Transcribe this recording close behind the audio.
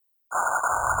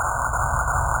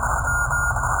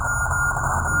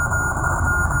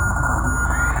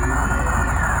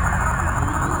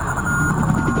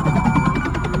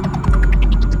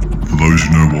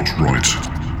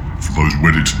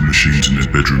connected to machines in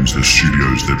their bedrooms, their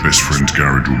studios, their best friend's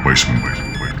garage or basement.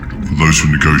 For those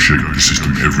who negotiate with the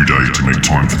system every day to make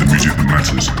time for the music that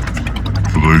matters.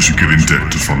 For those who get in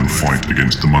debt to fund the fight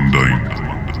against the mundane.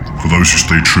 For those who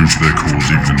stay true to their cause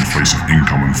even in the face of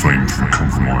income and fame through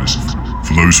compromise.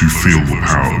 For those who feel the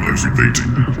power of every beat.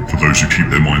 For those who keep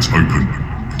their minds open.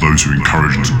 For those who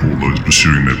encourage and support those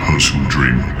pursuing their personal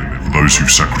dream. For those who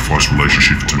sacrifice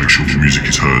relationships to make sure the music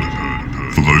is heard.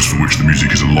 For those for which the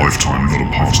music is a lifetime, not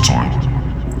a pastime.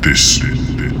 This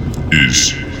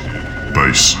is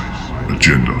Bass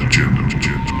Agenda.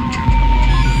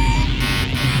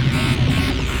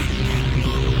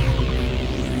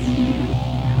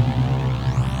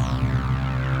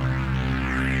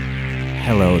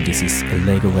 Hello, this is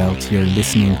Lego Welt. You're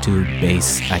listening to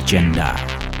Bass Agenda.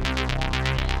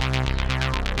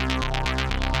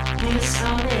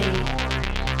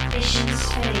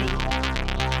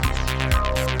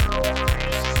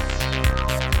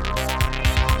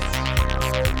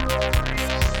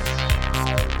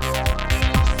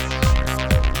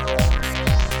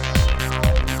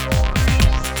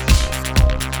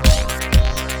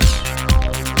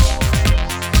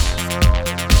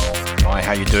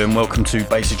 How you doing? Welcome to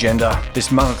Bass Agenda.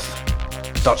 This month,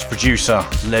 Dutch producer,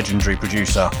 legendary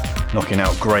producer, knocking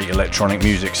out great electronic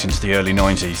music since the early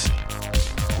 90s.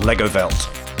 Lego Welt.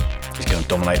 He's going to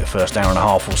dominate the first hour and a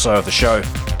half or so of the show.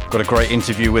 Got a great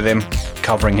interview with him,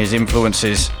 covering his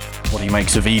influences, what he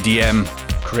makes of EDM,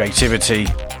 creativity,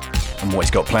 and what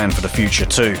he's got planned for the future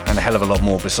too, and a hell of a lot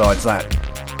more besides that.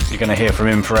 You're going to hear from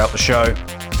him throughout the show.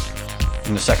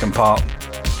 In the second part,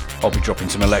 I'll be dropping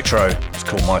some electro. It's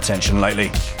caught my attention lately.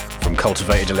 From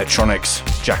Cultivated Electronics,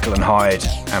 Jekyll and Hyde,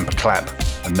 Amber Clap,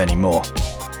 and many more.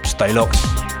 Stay locked.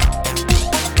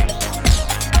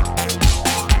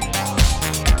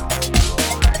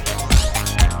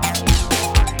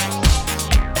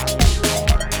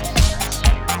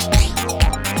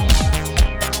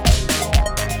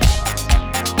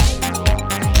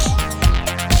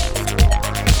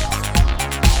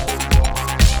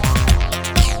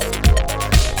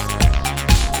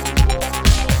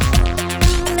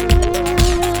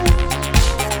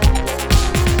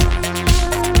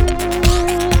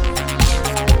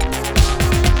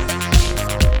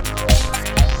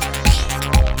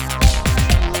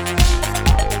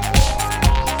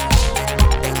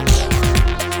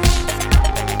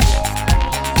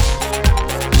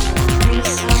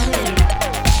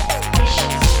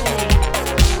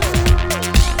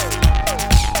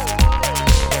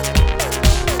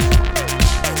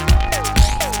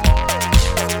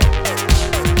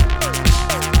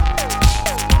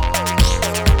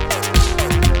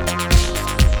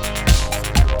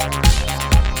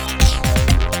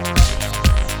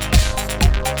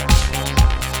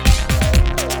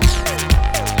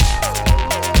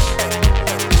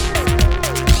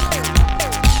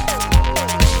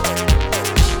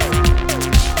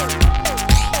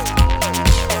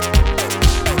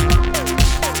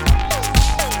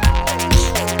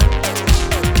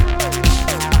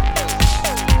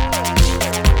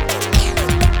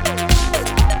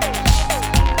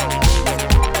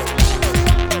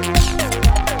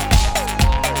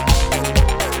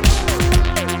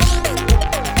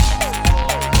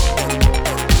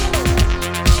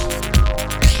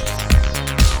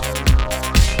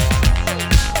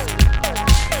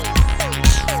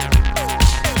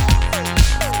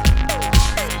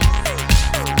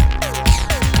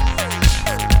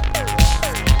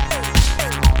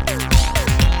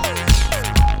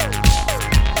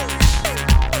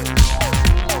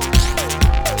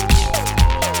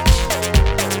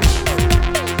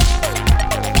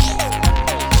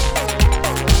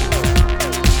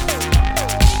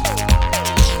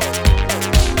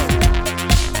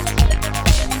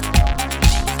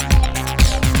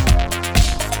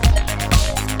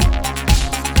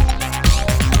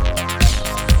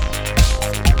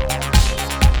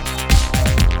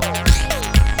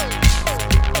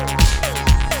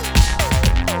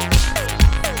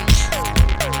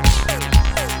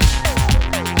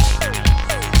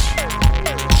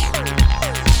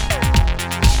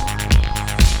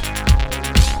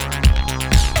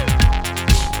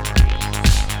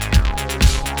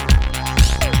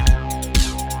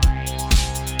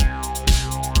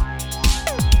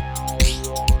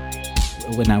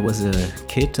 When I was a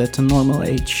kid at a normal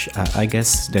age, I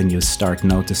guess, then you start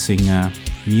noticing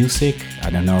music.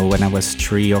 I don't know when I was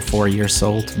 3 or 4 years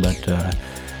old, but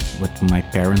what my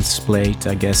parents played,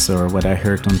 I guess, or what I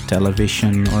heard on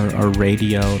television or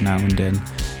radio now and then.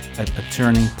 A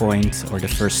turning point, or the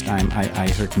first time I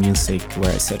heard music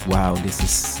where I said, wow, this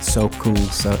is so cool,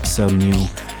 so new.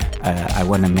 I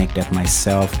want to make that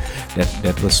myself.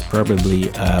 That was probably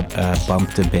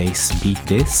Bump the Bass Beat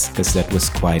This, because that was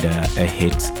quite a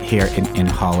hit here in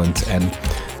Holland. And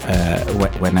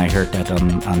when I heard that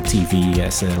on TV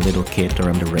as a little kid or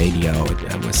on the radio,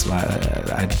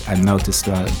 I noticed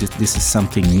this is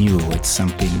something new. It's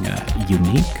something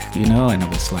unique, and I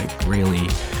was like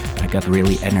I got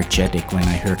really energetic when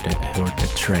I heard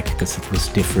that track, because it was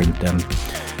different than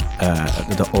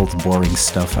the old boring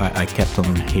stuff I kept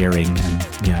on hearing.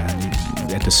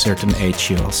 And at a certain age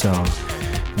you also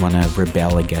want to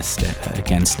rebel against that, I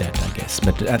guess.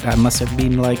 But I must have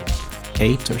been like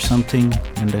 8 or something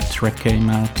when that track came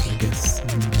out, I guess.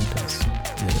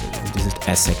 This is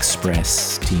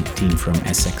S-Express, team from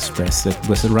S-Express. That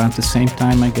was around the same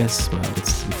time, I guess. Well,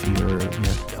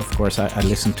 of course, I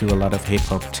listened to a lot of hip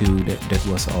hop too. That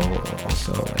was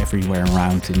also everywhere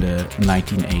around in the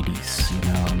 1980s.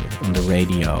 On the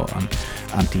radio,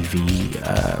 on TV.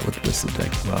 What was it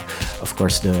like? Well, of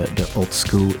course, the old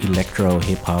school electro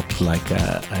hip hop like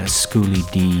Schoolie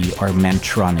D or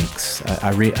Mantronics.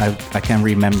 I can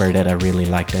remember that I really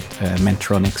liked that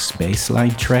Mantronics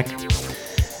bassline track.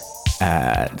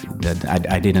 That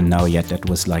I didn't know yet that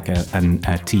was like a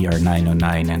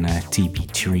TR-909 and a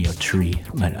TB-303,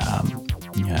 but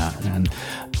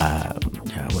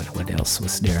what else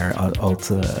was there?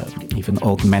 Even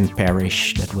Old Man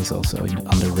Parish, that was also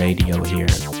on the radio here.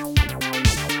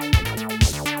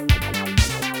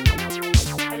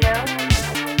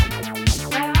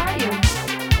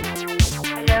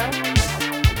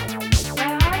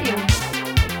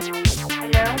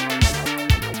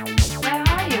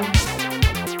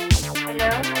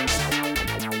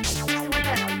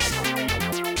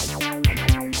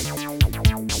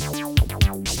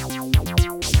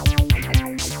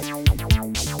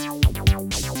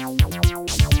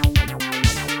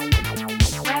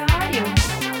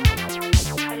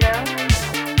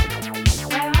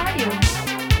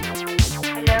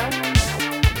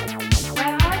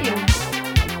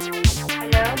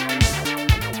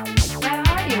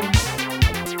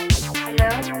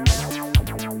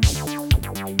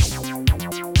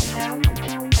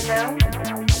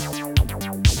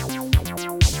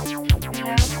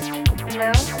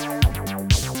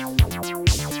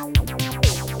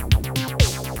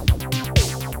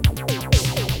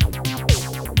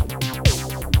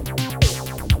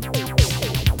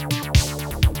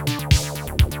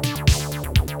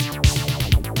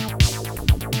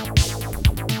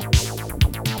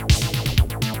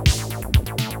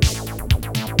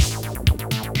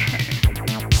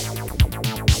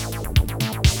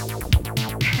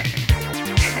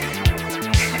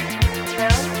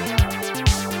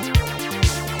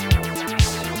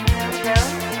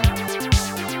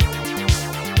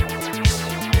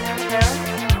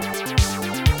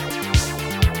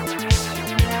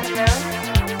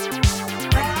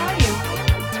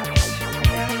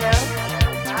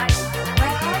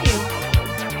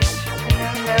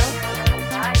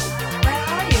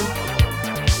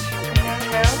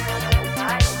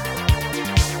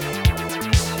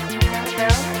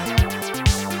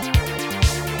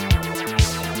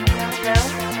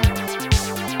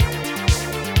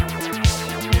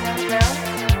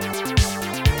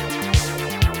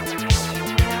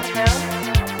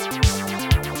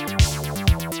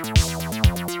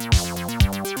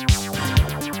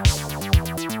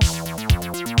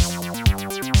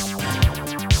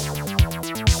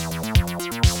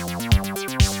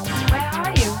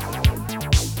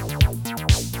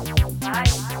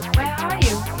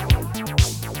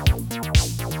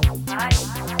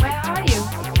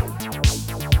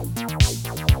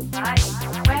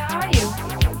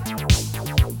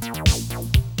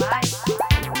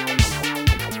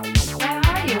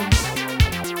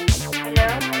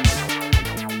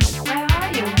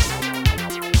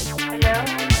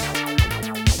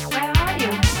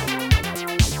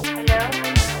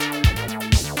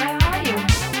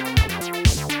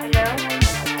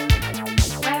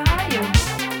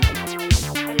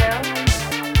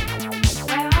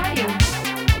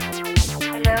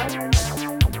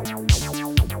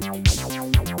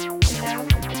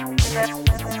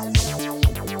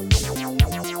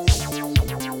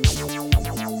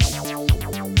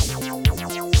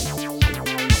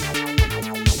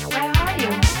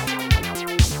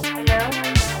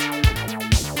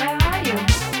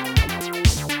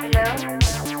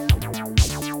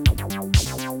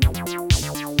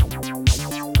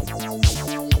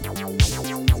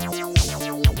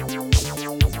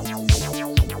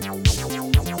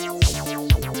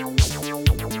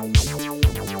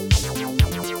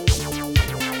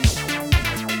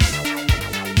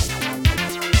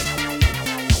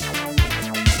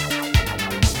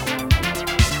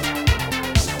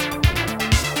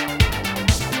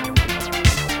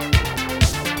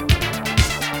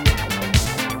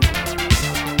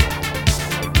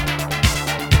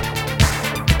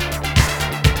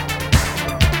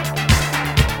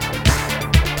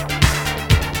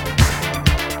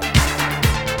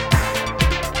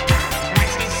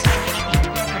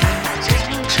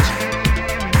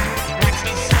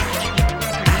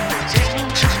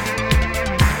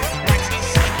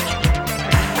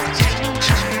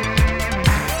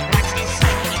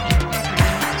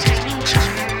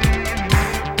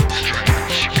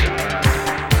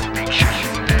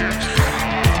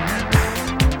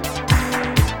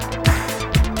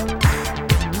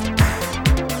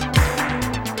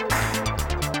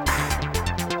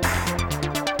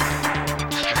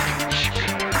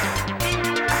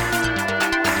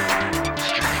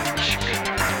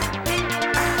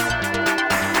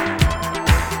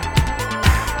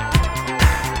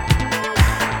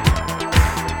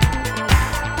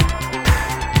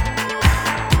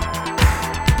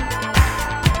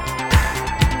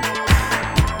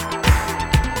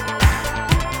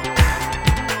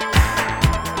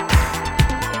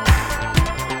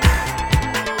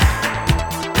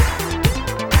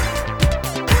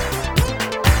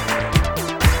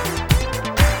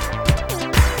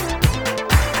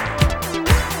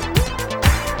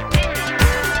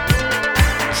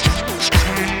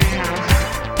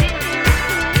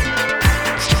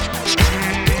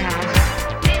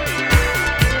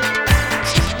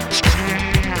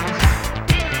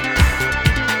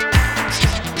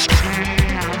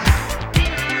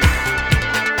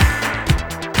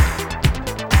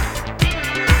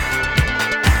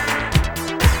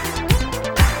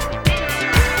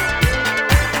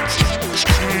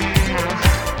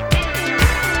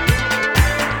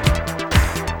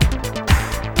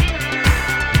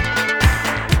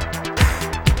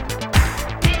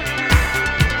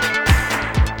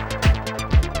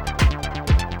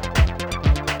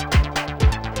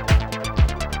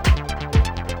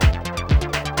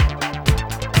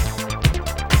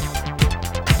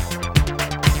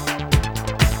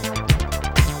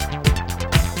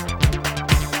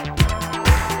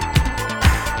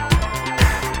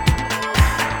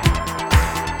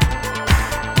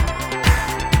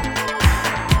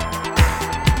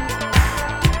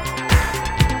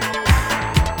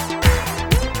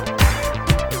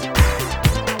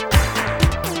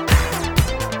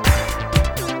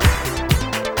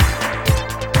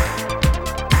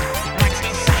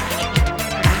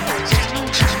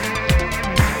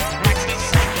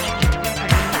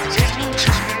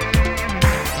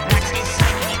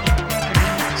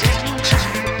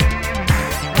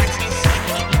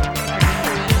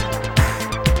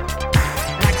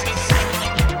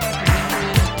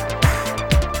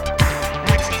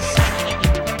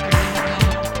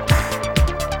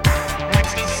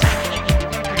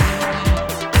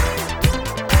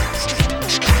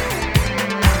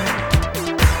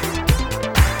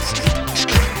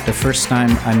 first time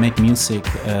I made music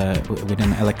with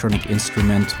an electronic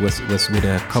instrument was with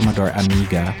a Commodore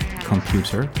Amiga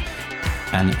computer.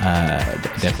 And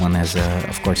that one has,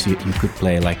 of course, you could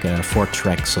play like 4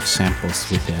 tracks of samples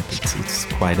with that. It's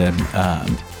quite a,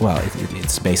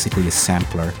 it's basically a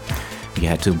sampler. You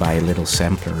had to buy a little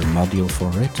sampler module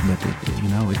for it, but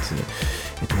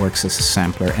it works as a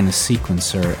sampler and a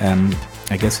sequencer. And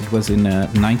I guess it was in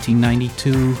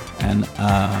 1992, and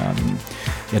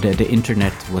the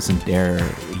internet wasn't there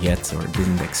yet or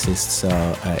didn't exist. So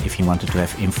if you wanted to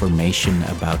have information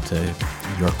about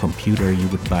your computer, you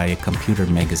would buy a computer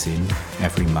magazine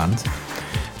every month.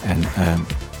 And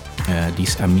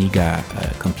these Amiga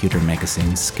computer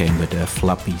magazines came with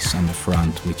floppies on the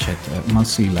front, which had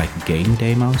mostly like game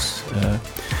demos,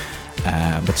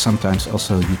 but sometimes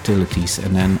also utilities.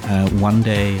 And then one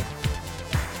day,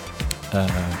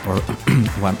 or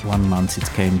one month, it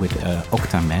came with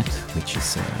Octamed, which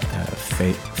is a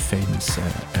famous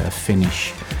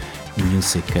Finnish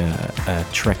music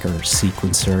tracker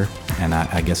sequencer, and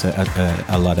I guess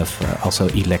a lot of also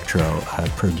electro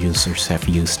producers have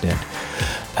used that.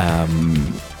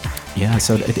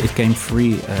 So it came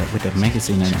free with a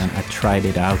magazine, and I tried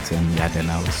it out, and then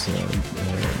I was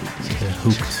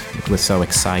hooked. It was so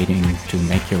exciting to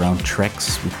make your own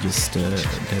tracks with just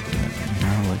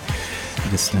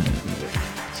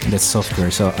that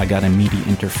software. So I got a MIDI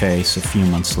interface a few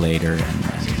months later, and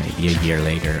maybe a year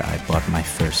later I bought my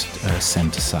first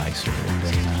synthesizer, and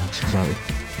then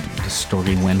the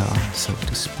story went on, so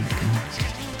to speak.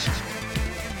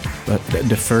 But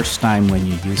the first time when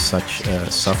you use such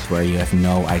software, you have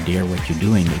no idea what you're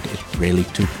doing. It really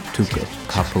took a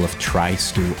couple of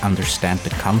tries to understand the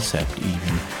concept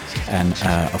even. And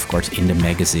of course, in the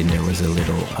magazine there was a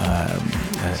little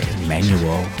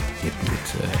manual with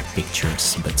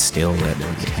pictures, but still,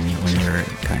 when you're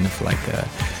kind of like a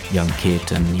young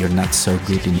kid and you're not so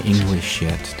good in English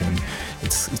yet, then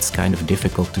it's kind of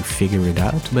difficult to figure it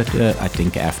out. But I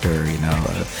think after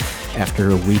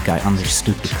a week, I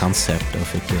understood the concept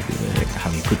of it, how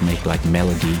you could make like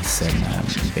melodies,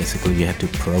 and basically you had to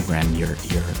program your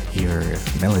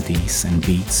melodies and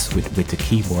beats with the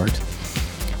keyboard,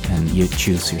 and you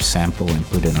choose your sample and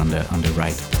put it on the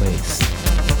right place.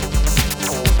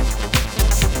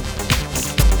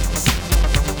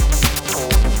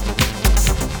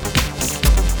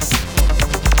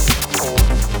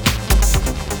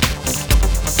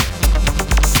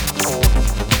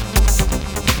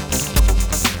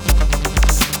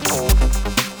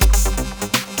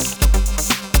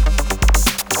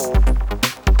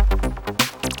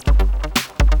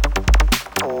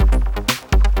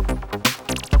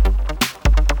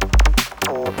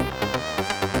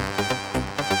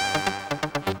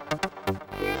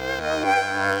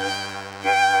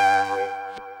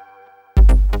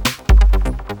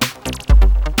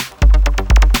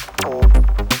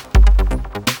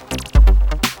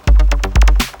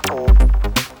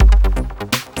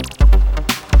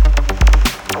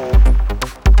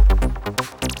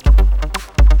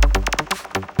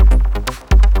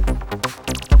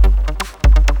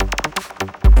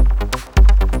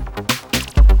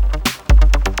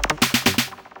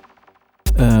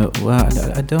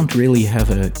 I don't really have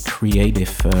a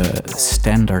creative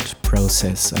standard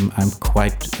process. I'm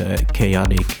quite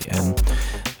chaotic and,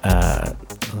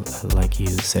 like you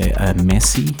say,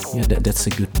 messy. Yeah, that's a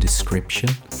good description.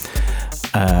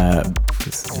 I'm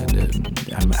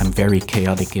very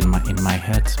chaotic in my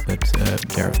head, but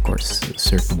there are of course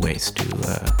certain ways to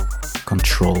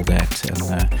control that, and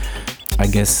I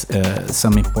guess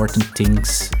some important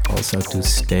things also to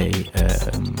stay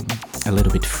a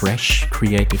little bit fresh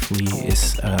creatively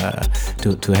is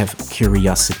to have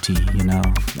curiosity.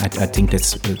 I think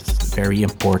that's very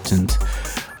important.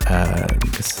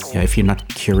 Because if you're not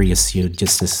curious, you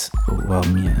just as well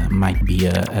might be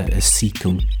a sea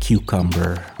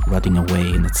cucumber rotting away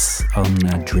in its own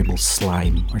dribble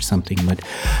slime or something. But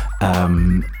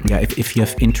if you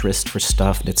have interest for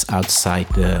stuff that's outside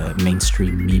the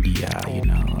mainstream media,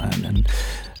 and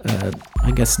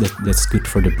I guess that's good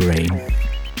for the brain.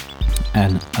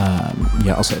 And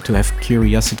also to have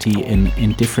curiosity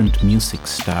in different music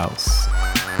styles.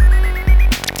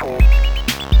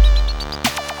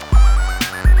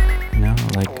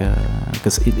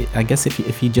 Because I guess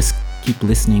if you just keep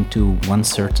listening to one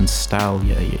certain style,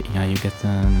 you get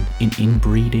an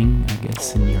inbreeding, I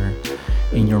guess,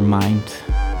 in your mind,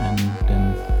 and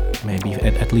then maybe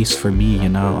at least for me,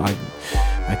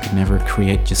 I could never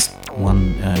create just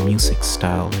one music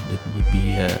style. It would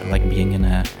be like being in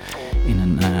an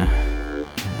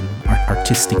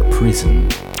artistic prison.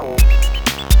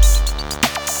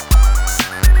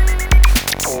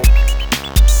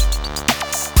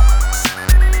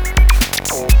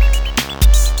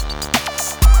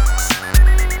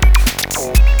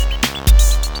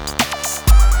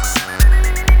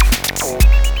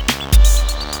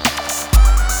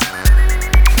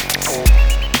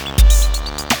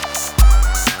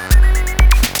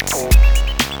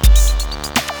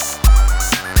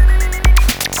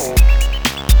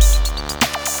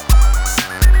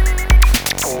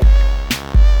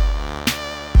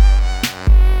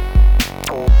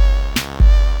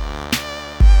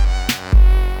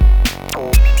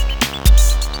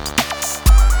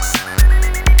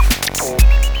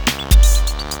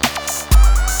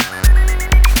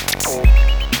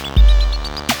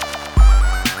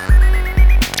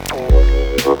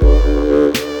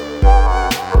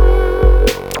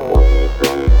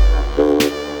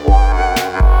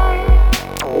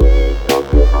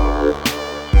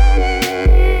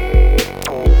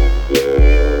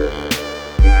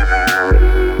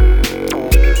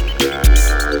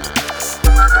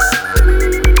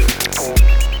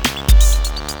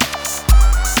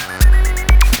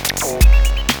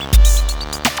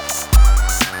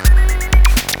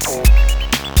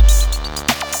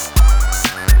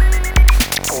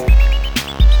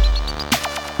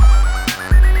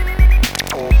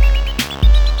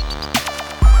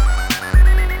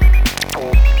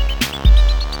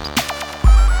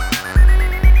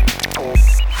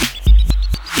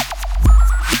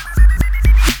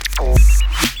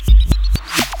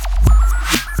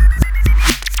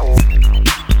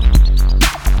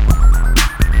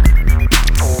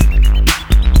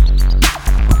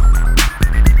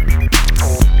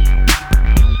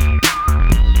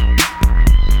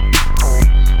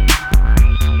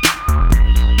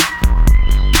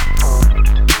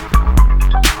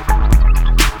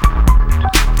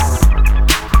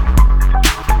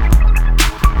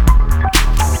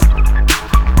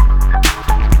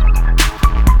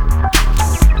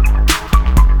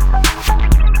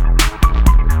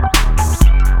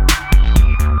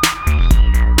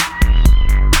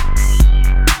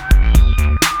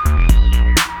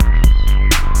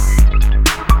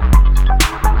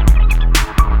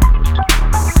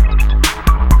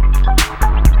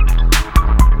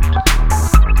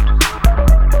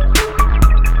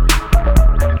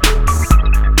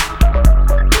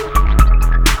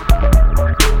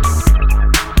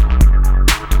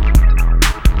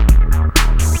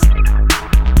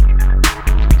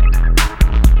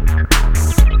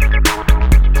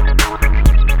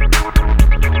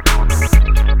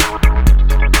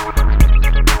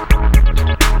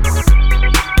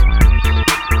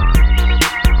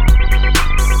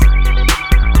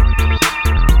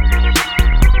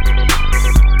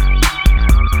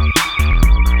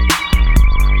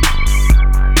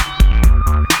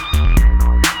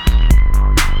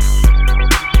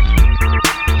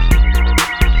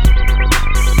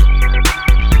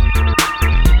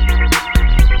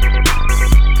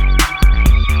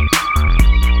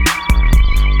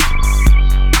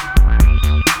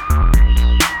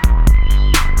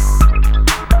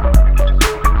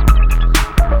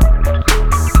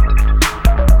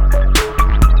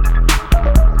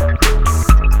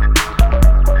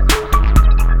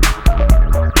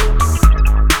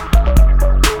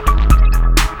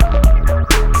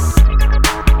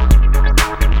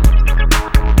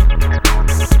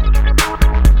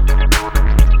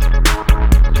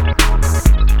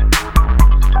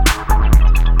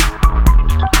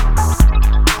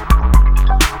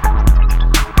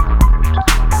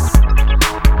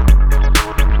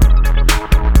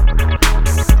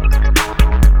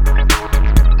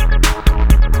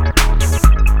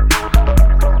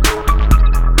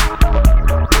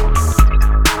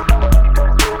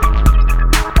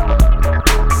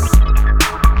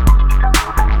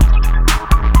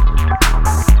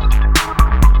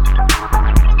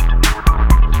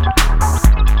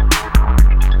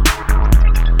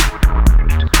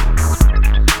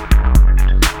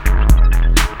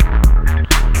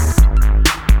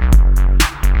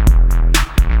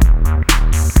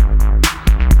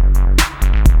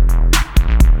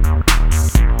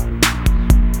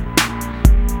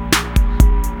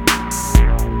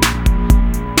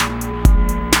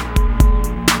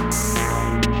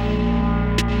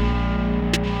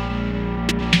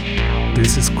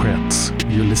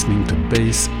 listening to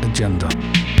Bass Agenda.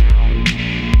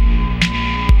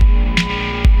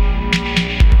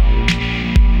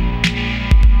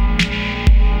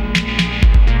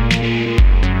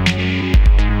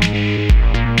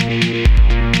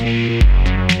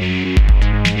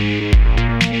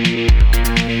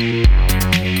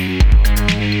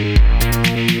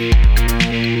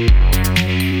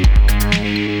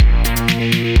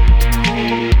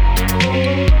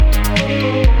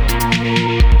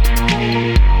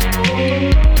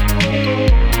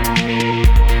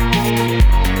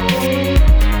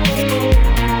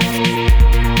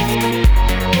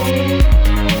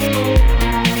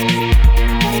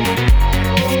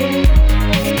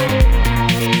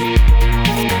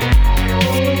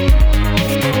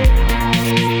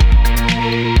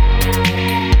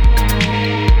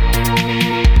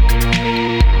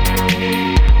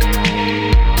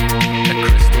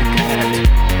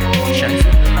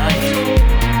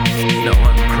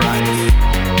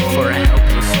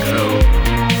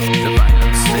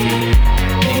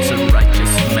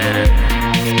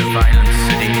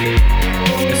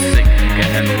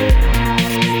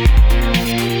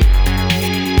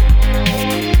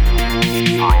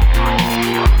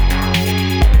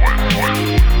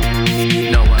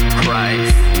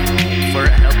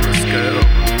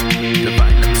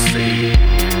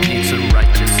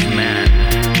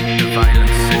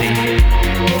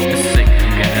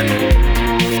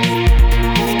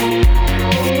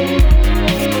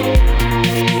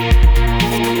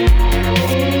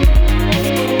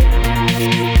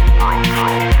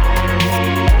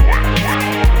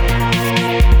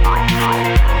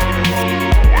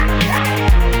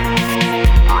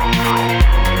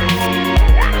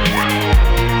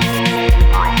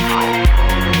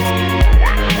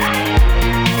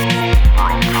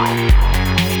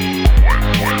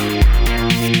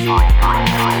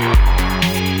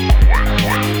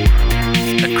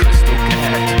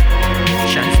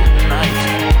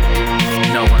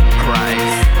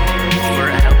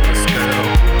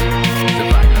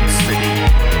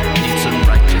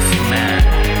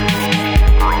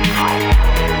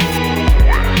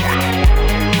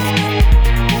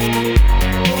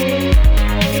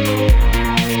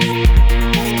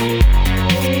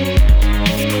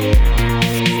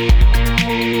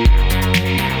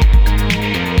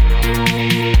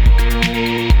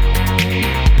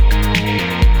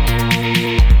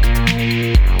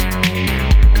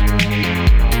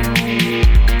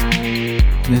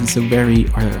 It's a very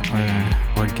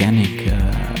organic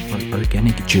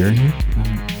journey,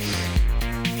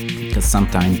 because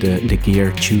sometimes the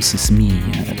gear chooses me,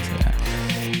 if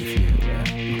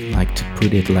you like to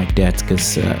put it like that,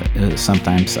 because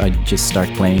sometimes I just start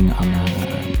playing on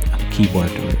a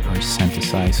keyboard or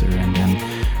synthesizer, and then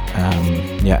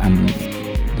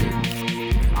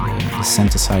the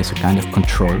synthesizer kind of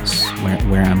controls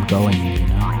where I'm going, you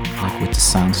know, like with the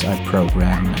sounds I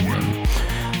program, and then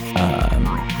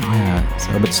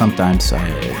but sometimes I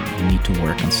need to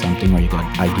work on something where you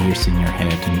got ideas in your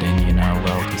head, and then you know,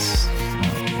 well, this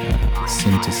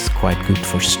synth is quite good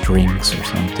for strings or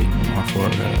something, or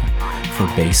for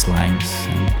bass lines,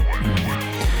 and,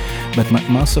 but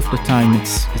most of the time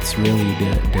it's really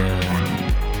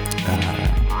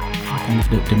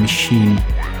the machine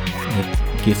that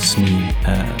gives me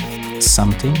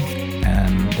something,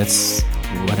 and that's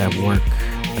what I work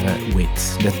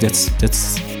with.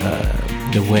 That's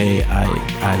the way I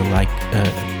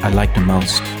like the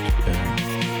most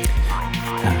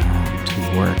to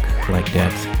work like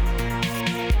that,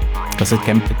 because it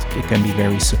can be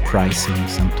very surprising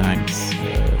sometimes,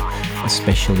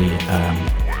 especially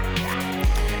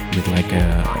with like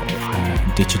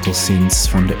digital synths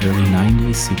from the early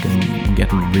 90s. You can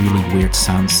get really weird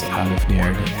sounds out of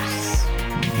there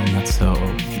that's not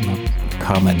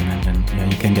common, and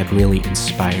then you can get really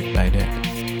inspired by that.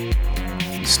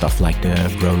 Stuff like the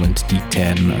Roland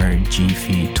D10 or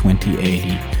GV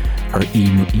 2080 or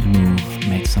Emu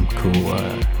made some cool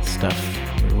stuff.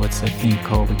 What's that thing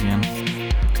called again?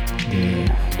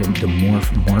 The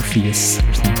Morpheus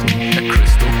or something. A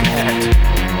crystal cat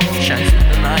shines in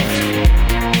the night.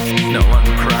 No one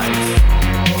cries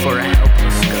for a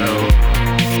helpless girl.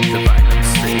 The violent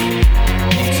city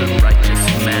needs a righteous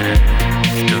man.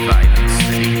 The violent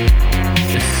city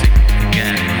is sick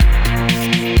again.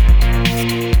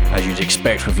 As you'd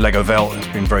expect with Lego Velt, it's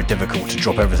been very difficult to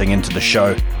drop everything into the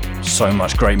show. So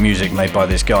much great music made by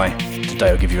this guy. Today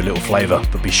I'll give you a little flavour,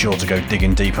 but be sure to go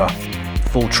digging deeper.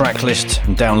 Full track list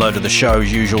and download of the show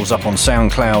as usual is up on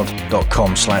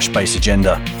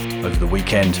soundcloud.com/bassagenda over the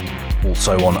weekend.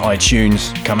 Also on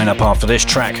iTunes. Coming up after this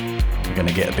track, we're going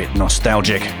to get a bit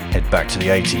nostalgic, head back to the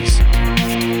 80s.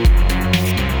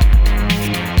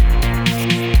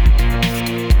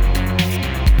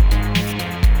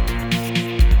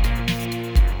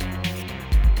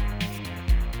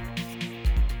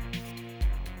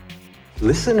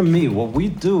 Listen to me. What we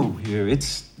do here,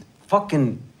 it's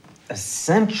fucking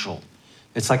essential.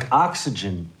 It's like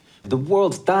oxygen. The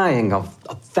world's dying of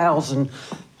 1,000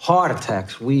 heart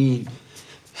attacks. We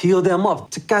heal them up.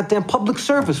 It's a goddamn public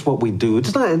service what we do.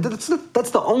 It's not,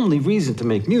 that's the only reason to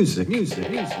make music. Music.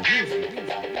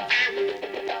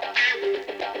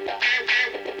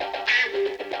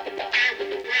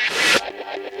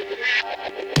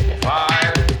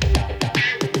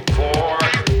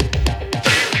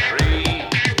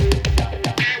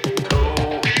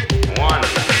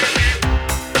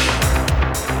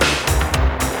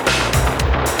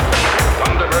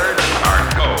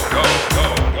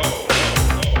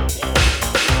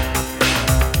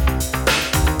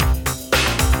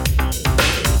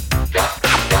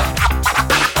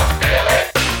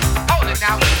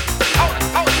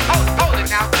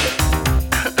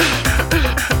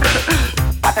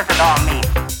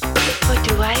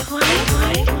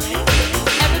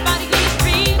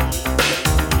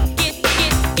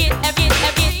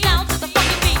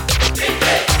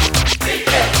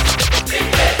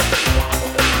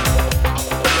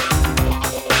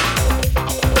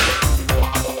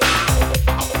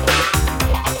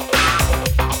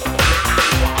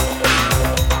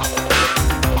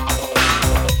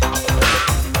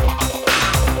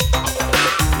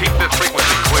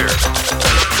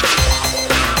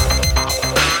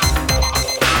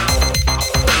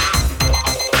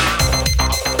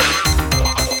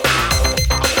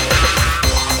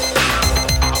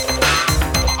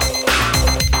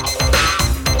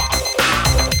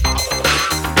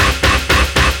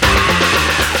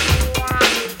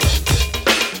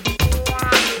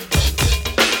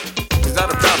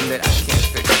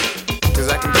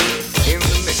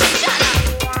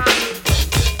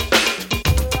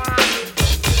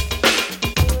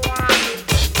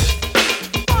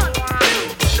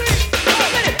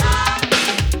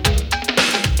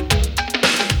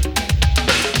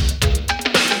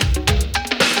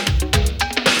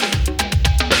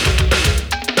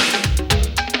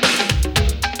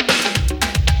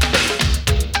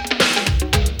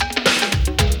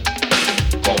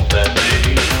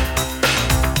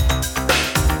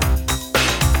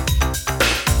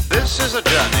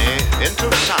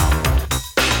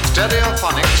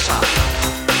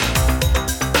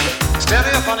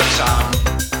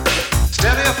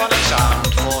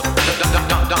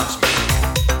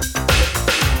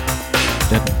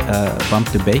 Bump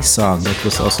the Bass song, that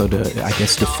was also I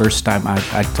guess the first time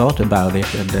I thought about it,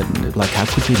 and then like how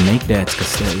could he make that,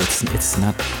 because it's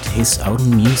not his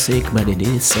own music, but it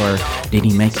is, or did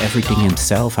he make everything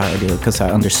himself? Because I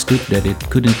understood that it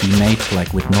couldn't be made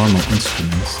like with normal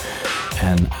instruments,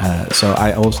 and so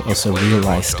I also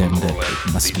realized then that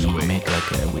it must be made like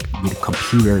with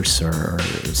computers or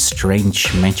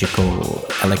strange magical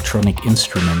electronic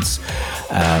instruments.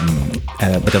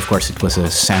 But of course it was a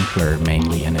sampler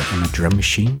mainly and a drum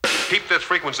machine. Keep this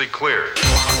frequency clear.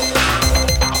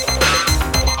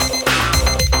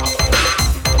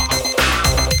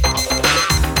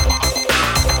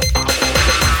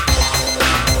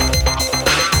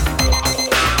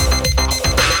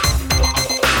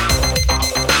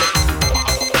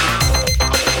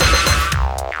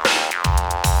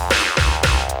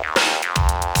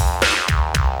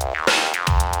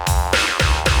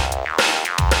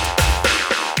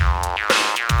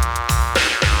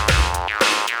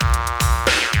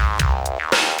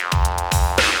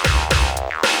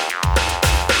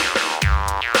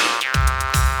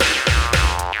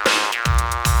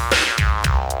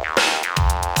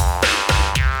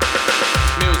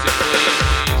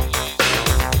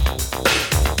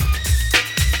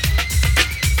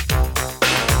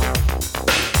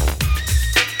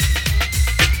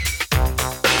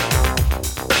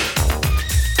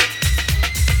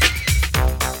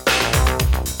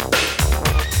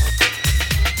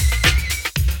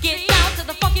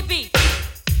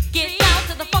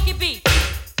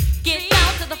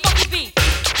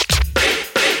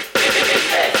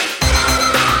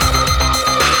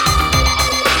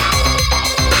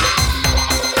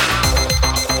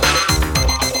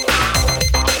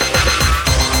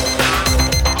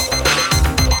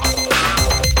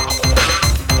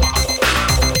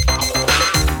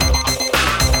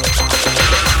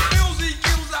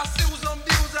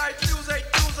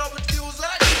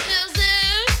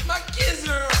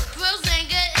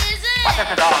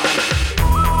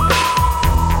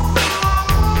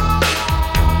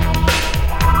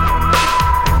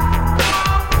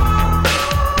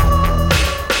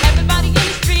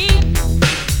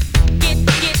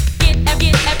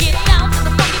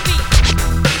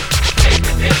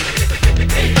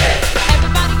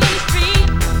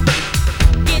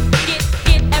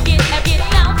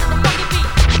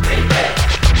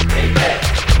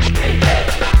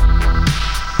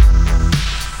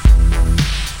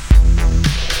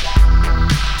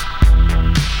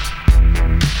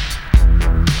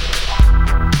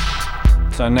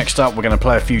 So next up we're going to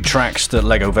play a few tracks that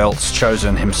Lego Velt's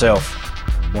chosen himself,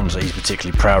 ones that he's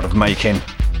particularly proud of making.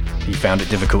 He found it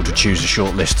difficult to choose a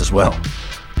short list as well.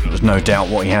 There's no doubt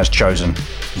what he has chosen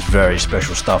is very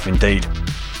special stuff indeed.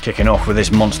 Kicking off with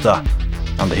this monster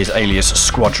under his alias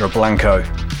Squadra Blanco.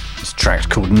 This track's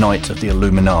called Night of the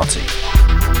Illuminati.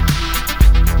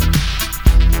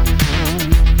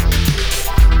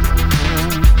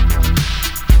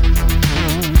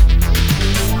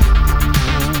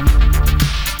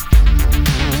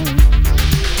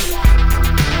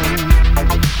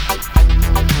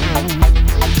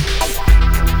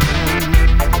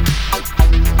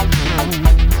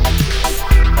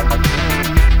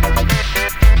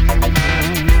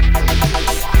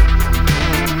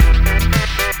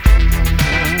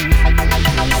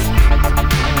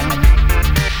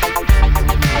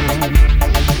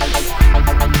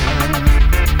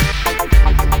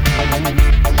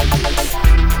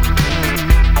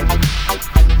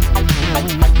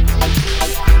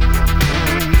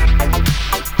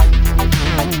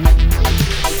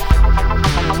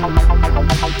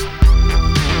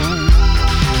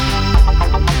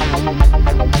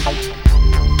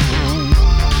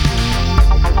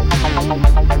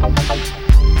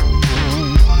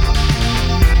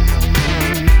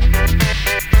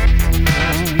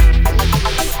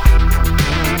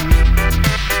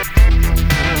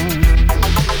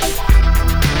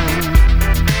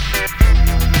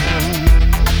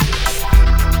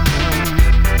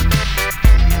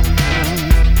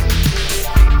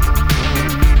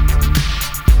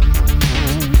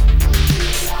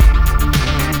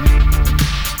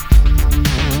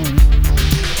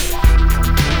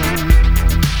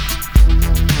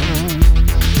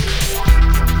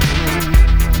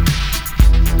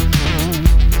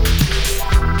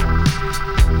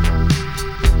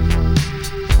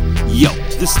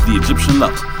 This is the Egyptian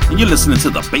Lover, and you're listening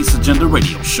to the Bass Agenda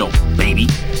Radio Show, baby.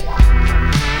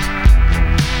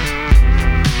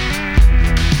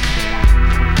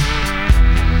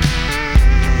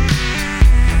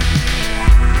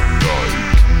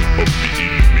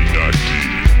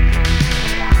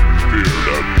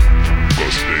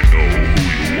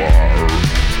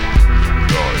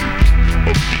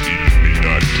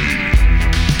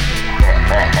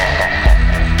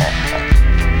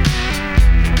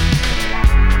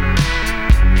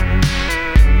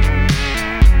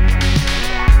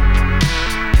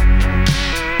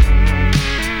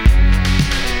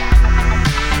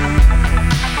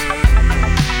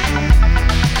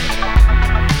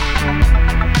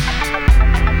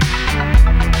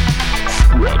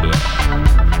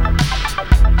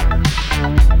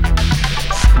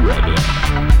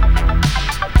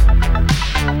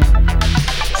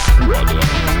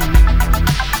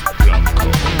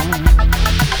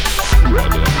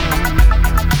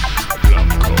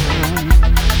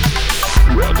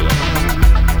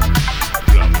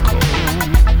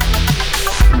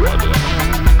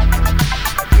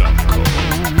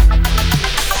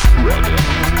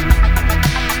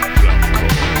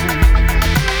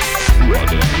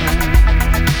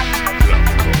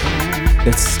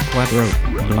 Squadra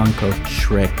Blanco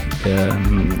track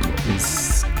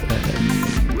is,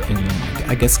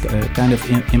 I guess, kind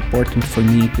of important for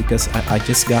me because I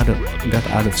just got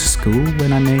out of school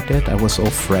when I made it. I was all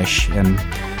fresh, and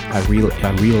I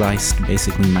realized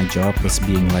basically my job was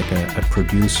being like a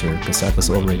producer because I was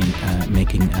already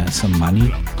making some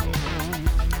money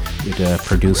with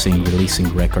producing, releasing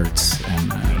records,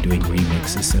 and doing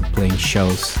remixes and playing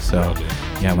shows. So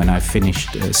yeah, when I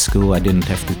finished school, I didn't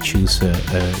have to choose a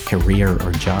career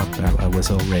or job. I was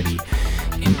already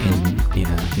in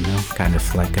kind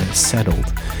of like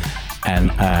settled.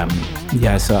 And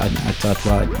so I thought,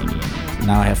 well,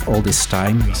 now I have all this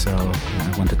time, so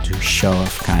I wanted to show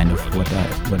off kind of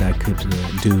what I could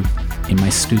do in my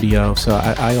studio. So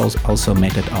I also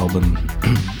made that album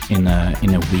in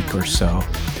a week or so.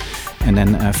 And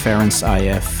then Ferenc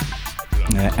IF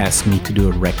asked me to do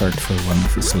a record for one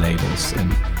of his labels,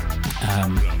 and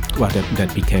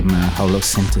that became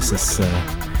Holosynthesis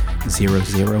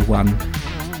 001,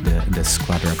 the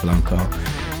Squadra Blanco,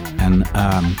 and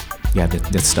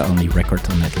that's the only record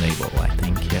on that label, I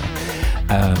think.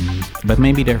 But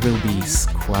maybe there will be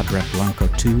Squadra Blanco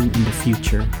 2 in the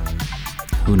future.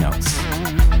 Who knows?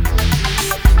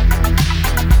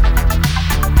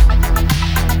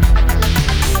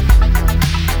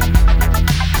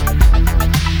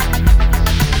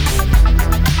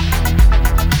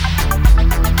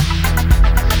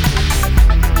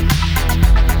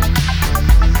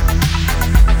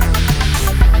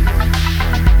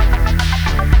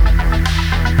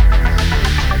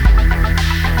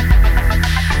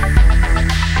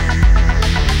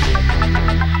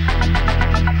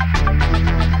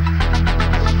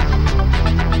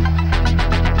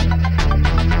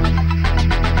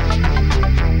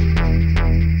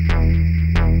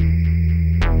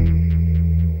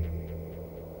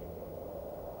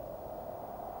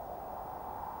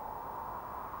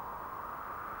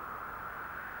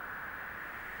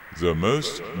 The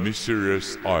most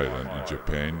mysterious island in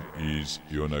Japan is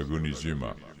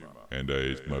Yonagunijima, and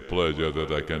it's my pleasure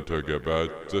that I can talk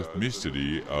about the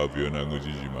mystery of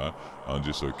Yonagunijima on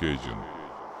this occasion.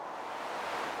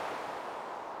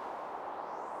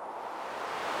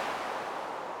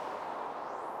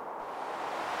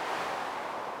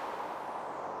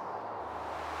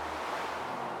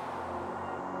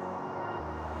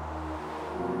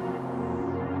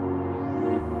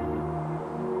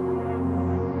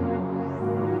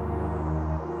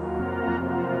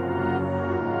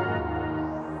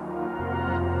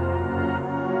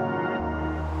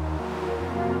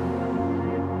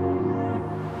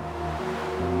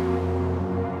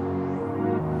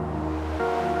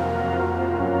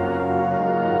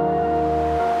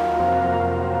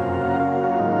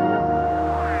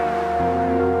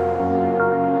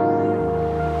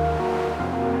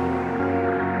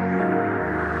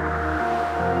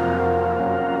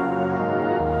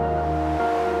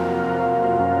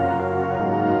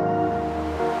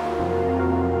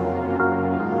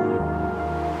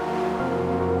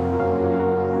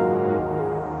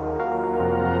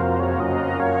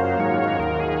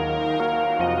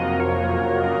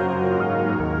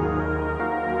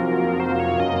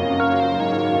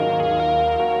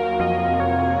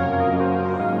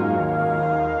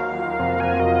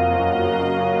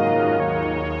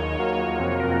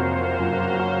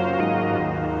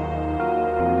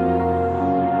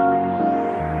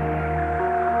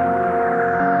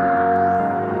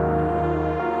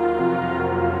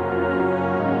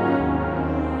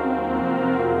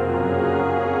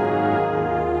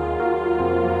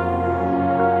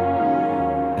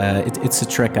 It's a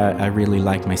track I really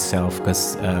like myself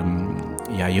because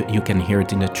you can hear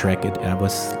it in the track. I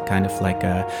was kind of like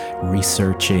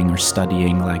researching or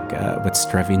studying like what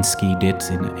Stravinsky did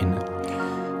in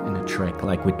a track,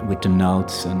 like with the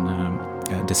notes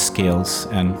and the scales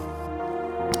and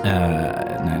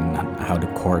how the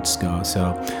chords go.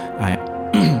 So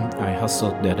I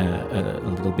hustled that a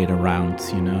little bit around,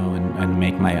 and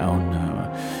make my own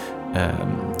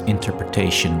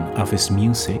interpretation of his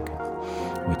music,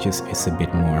 which is a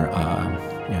bit more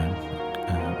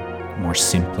more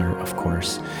simpler, of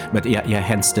course. But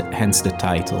hence the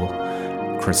title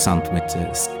Croissant with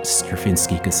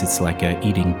Stravinsky, because it's like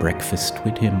eating breakfast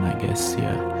with him, I guess.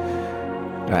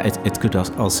 It could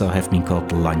also have been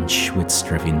called Lunch with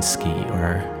Stravinsky,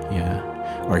 or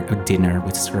Dinner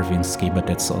with Stravinsky, but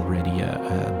that's already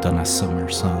a Donna Summer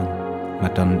song.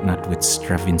 Not with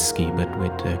Stravinsky, but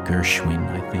with Gershwin,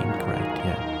 I think, right?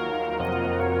 Yeah.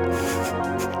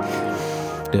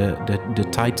 The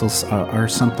titles are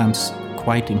sometimes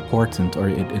quite important, or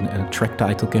a track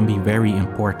title can be very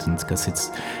important because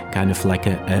it's kind of like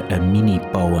a mini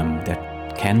poem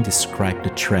that can describe the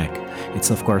track.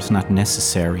 It's of course not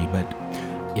necessary, but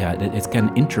it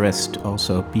can interest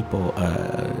also people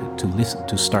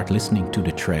to start listening to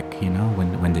the track,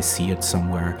 when they see it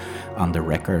somewhere on the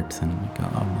record and go,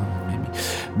 oh, well, maybe.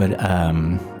 But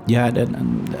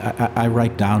I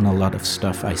write down a lot of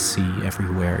stuff I see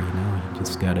everywhere. You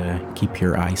just gotta keep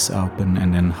your eyes open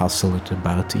and then hustle it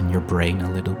about in your brain a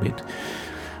little bit,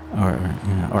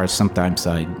 or sometimes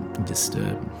I just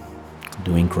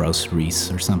doing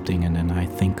groceries or something, and then I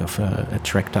think of a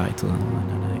track title, and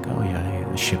then I go,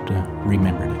 I should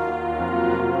remember that.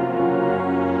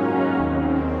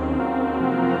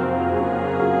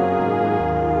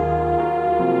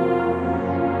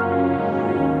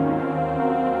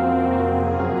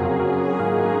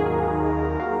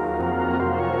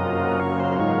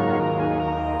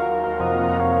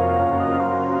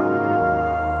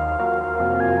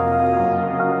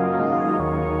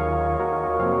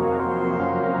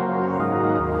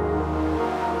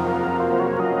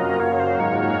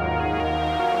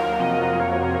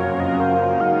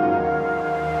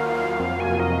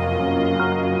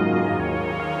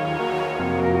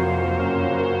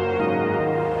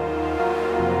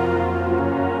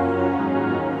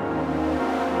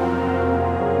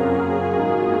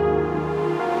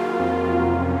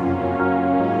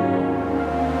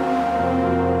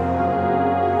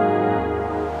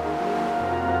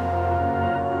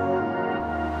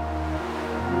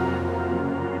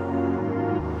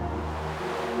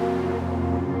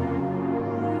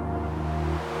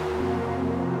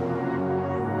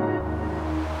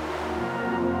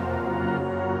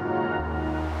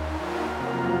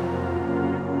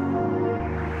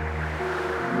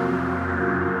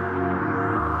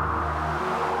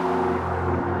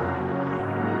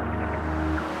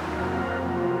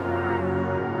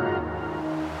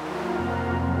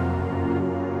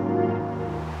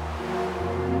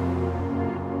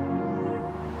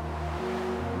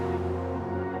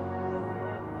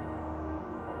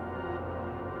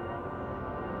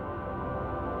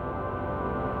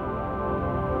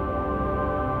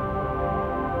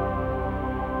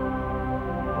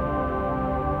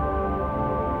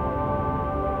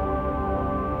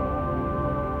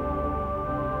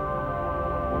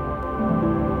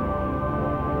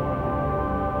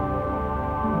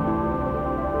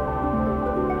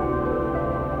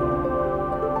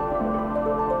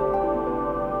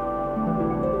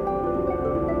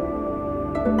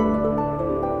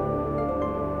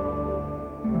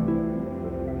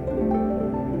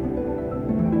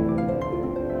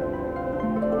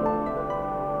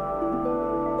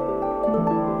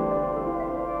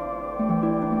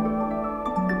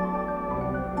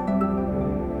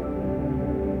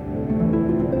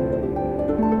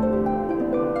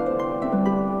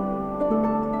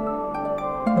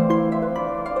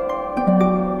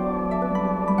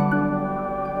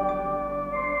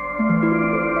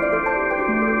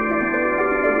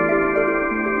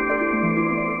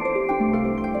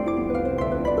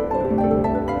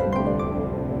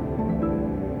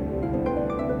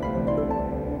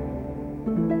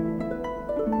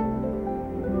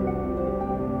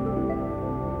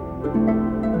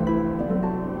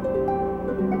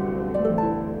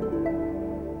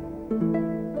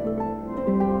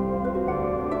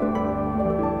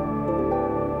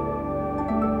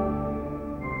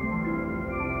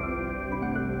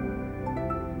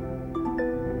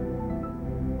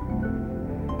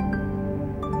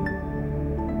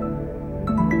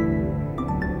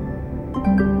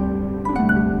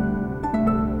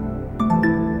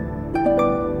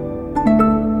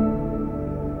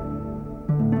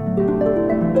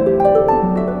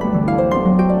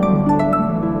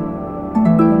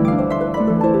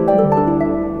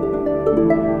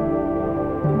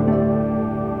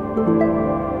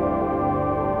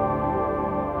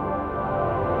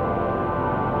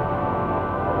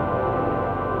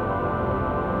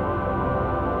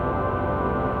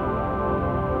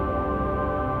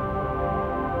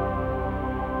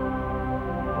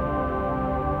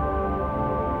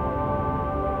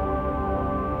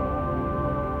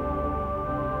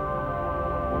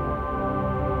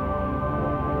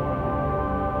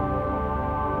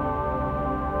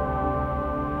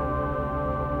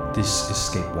 This is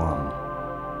Scape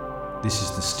 1. This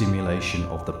is the stimulation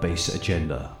of the bass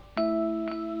agenda.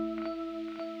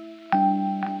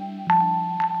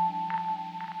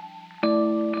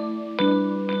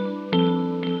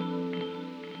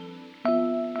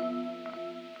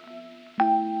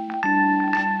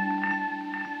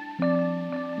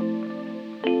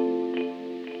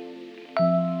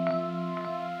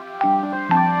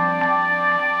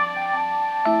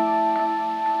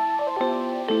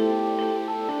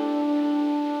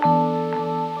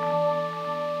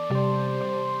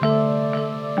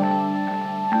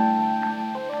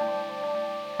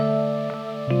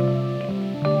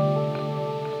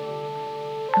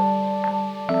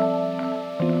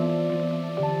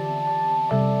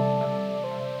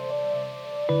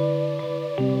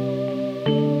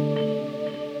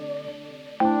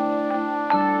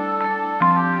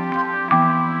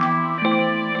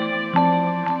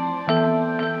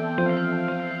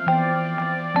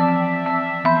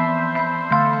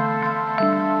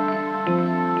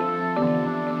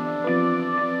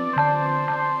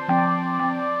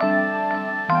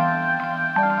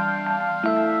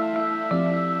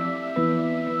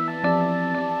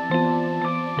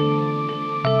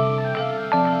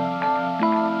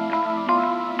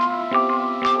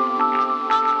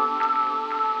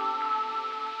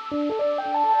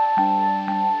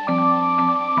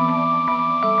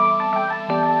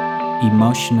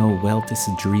 Emotional Wealth is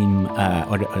a Dream,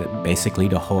 or basically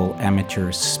the whole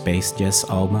amateur space jazz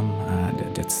album.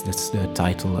 That's the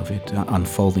title of it,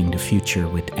 Unfolding the Future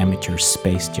with Amateur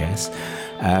Space Jazz.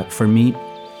 For me,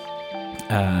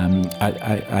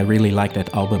 I really like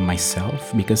that album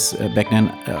myself because back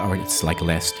then, or it's like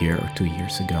last year or 2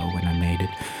 years ago when I made it,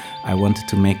 I wanted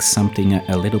to make something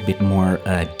a little bit more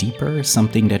deeper,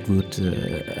 something that would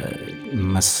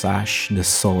massage the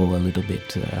soul a little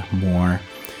bit more.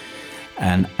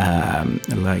 And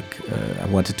I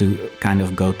wanted to kind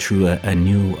of go through a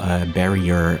new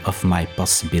barrier of my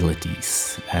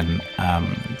possibilities and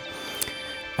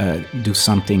do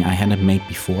something I hadn't made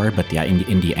before. But yeah,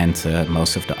 in the end,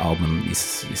 most of the album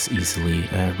is easily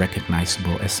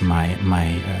recognizable as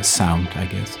my sound, I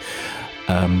guess.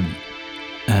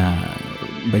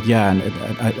 But yeah, and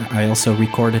I also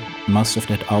recorded most of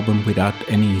that album without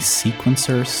any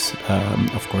sequencers.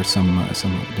 Of course,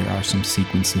 there are some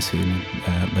sequences in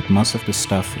it, but most of the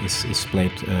stuff is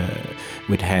played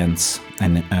with hands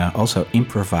and also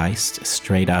improvised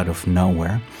straight out of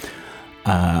nowhere,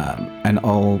 and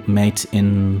all made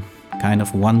in kind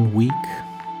of 1 week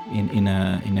in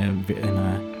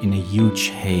a huge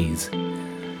haze.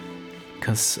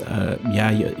 Because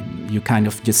you kind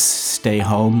of just stay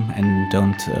home and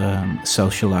don't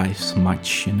socialize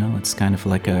much, you know. It's kind of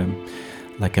like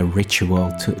a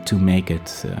ritual to make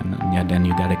it, and yeah, then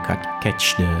you gotta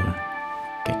catch the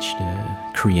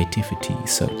creativity,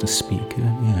 so to speak.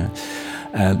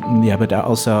 But I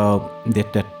also did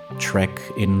that track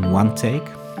in one take.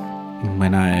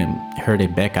 When I heard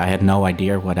it back, I had no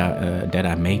idea that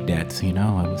I made that. You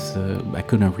know, I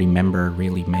couldn't remember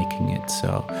really making it.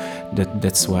 So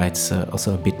that's why it's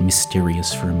also a bit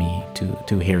mysterious for me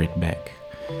to hear it back.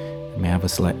 I mean, I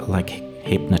was like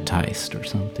hypnotized or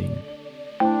something.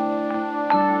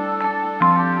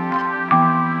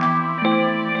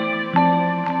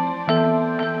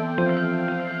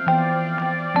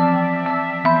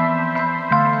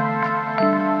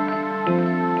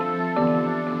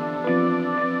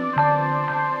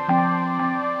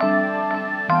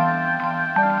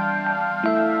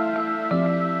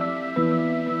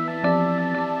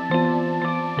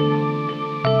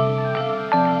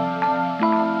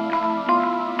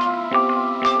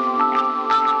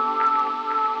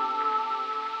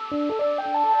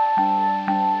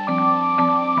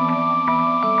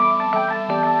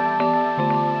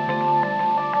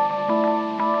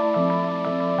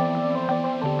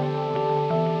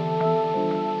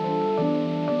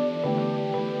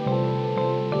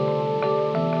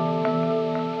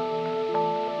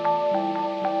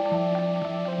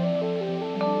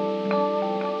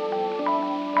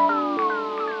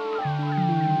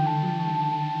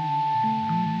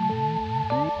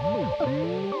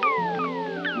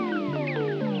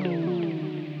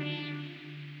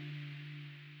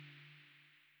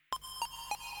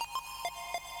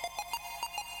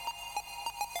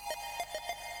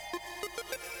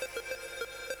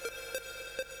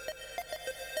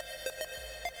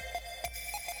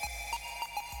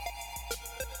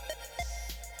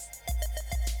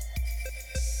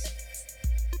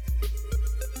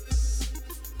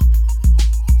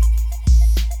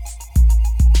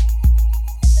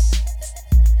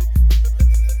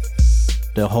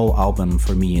 The whole album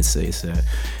for me is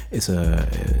is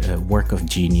a work of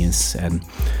genius. And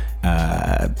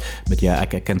but yeah, I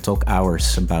can talk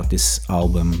hours about this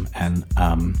album. And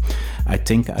I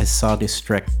think I saw this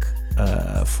track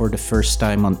for the first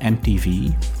time on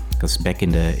MTV, because back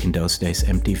in those days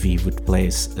MTV would play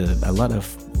a lot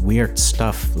of weird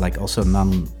stuff, like also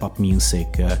non-pop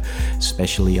music,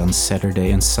 especially on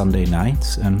Saturday and Sunday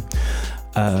nights. And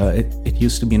it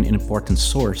used to be an important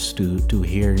source to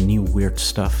hear new weird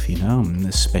stuff, you know,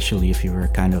 especially if you were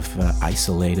kind of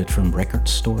isolated from record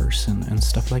stores and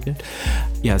stuff like that.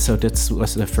 Yeah, so that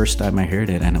was the first time I heard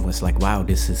it, and it was like, wow,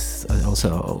 this is, I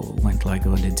also went like,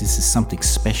 oh, this is something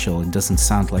special. It doesn't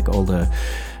sound like all the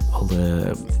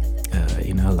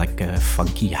you know, like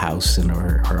funky house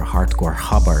or hardcore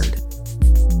Hubbard.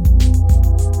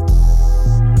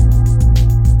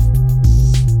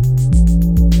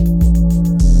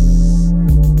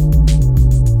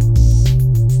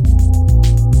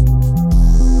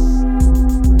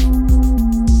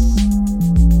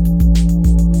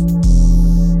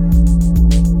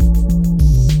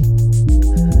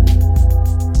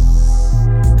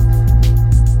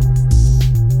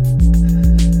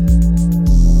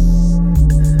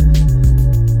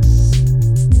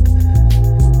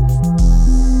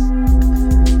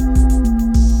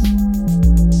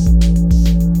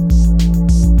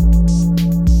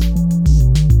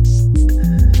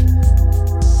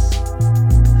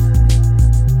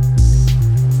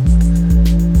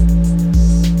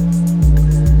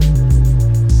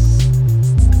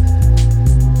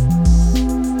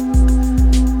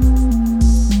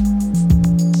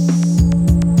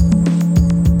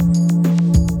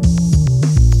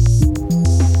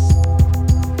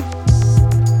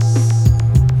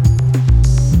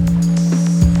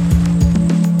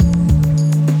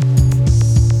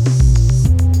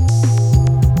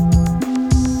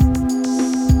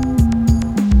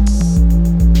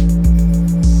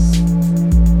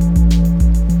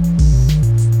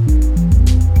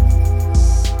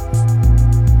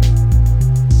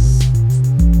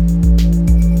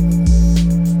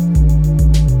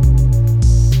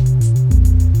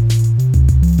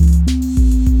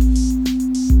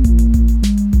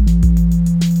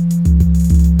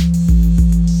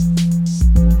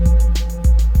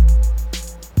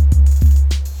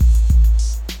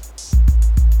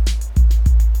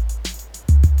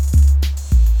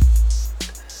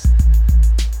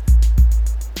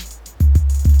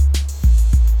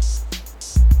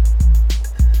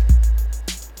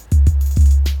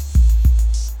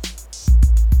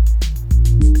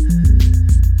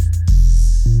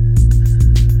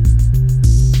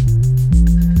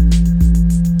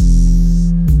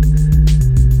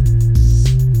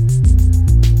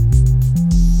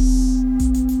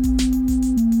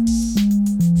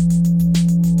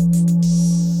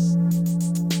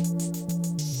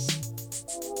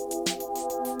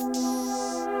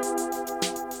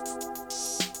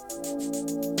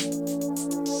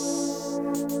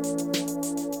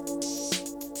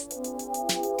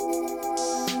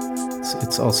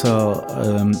 It's also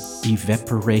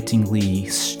evaporatingly,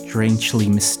 strangely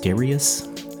mysterious,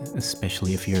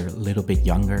 especially if you're a little bit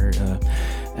younger.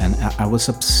 And I was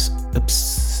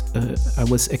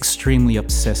extremely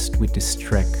obsessed with this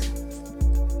track.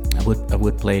 I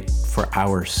would play it for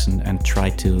hours and try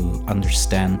to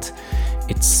understand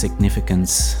its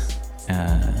significance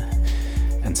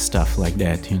and stuff like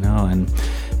that, you know, and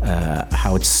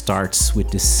how it starts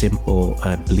with this simple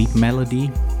bleep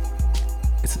melody.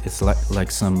 It's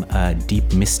like some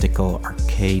deep, mystical,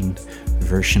 arcane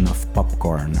version of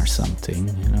Popcorn or something,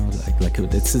 you know, like I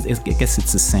guess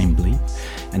it's the same bleep.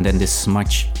 And then this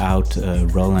smudged out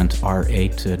Roland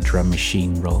R8 drum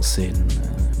machine rolls in,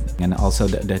 and also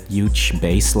that huge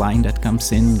bass line that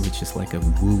comes in, which is like a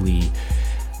woolly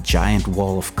giant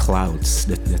wall of clouds.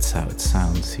 That's how it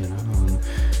sounds, you know.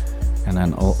 And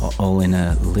then all in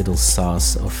a little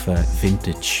sauce of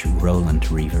vintage Roland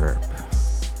reverb.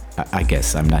 I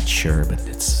guess, I'm not sure, but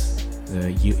it's a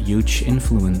huge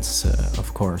influence,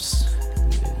 of course.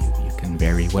 You can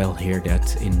very well hear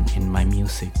that in my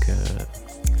music,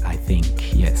 I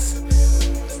think, yes.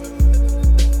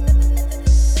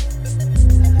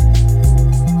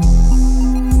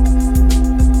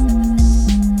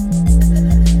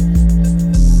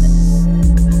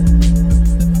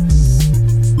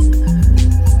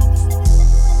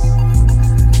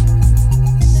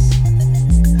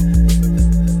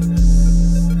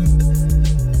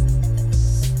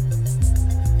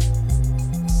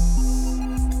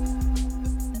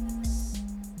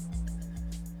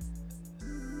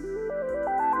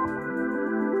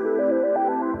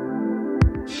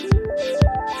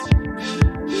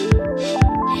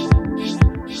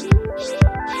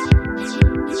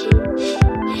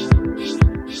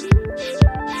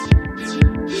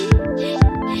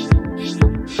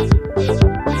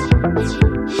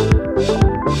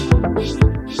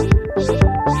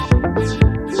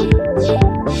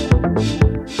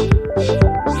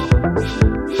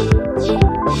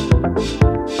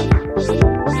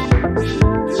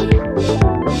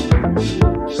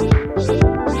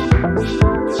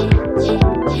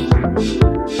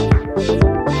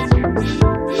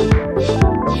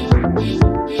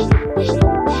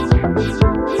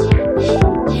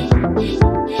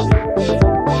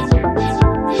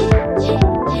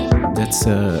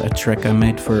 track I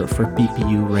made for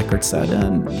PPU Records.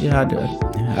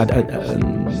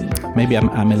 Maybe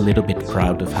I'm a little bit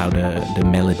proud of how the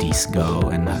melodies go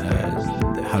and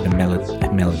how the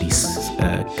melodies,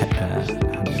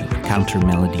 counter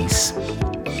melodies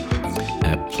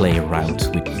play around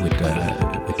with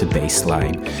the bass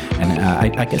line, and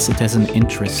I guess it has an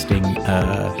interesting,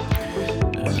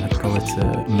 I'd call it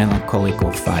a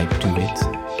melancholical vibe to it.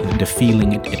 The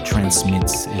feeling it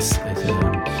transmits is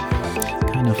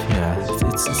kind of,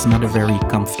 it's not a very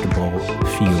comfortable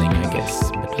feeling, I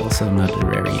guess, but also not a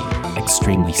very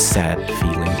extremely sad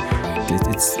feeling.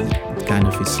 It's kind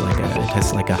of, it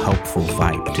has like a hopeful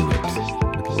vibe to it,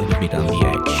 but a little bit on the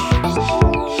edge.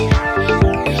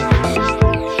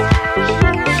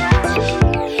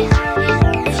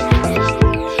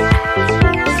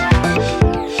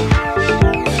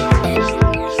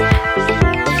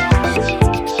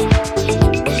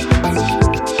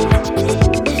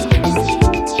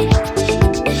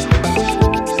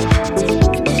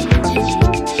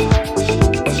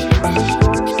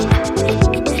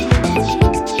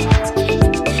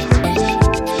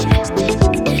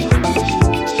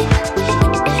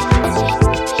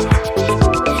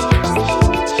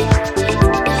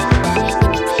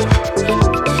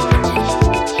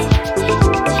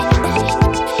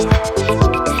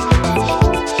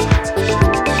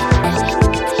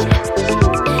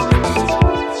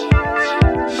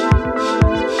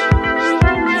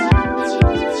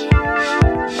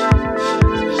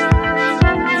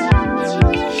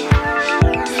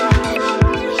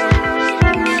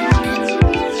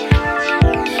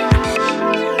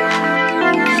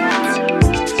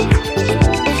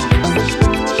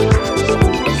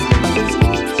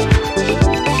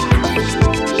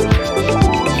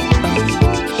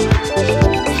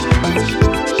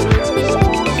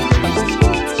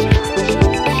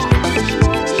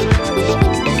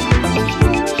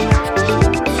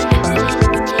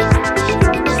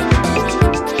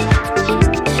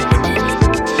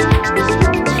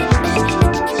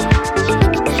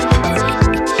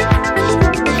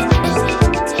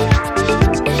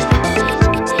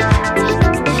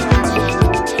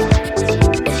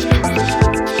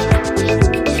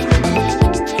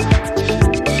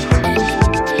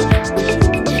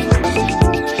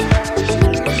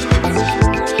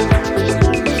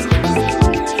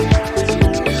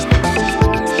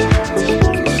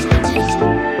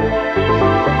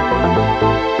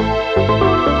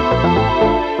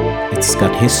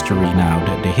 History now.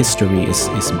 The history is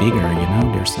bigger, you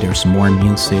know. There's more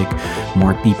music,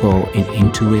 more people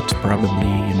into it, probably,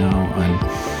 you know, and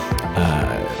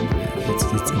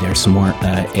there's more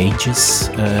age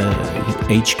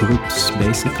groups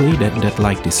basically that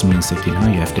like this music. You know,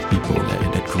 you have the people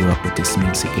that grew up with this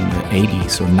music in the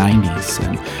 80s or 90s,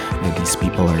 and these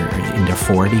people are in their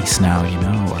 40s now, you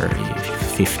know, or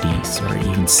 50s or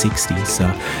even 60s.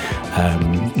 So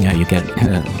you get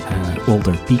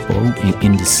older people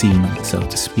in the scene, so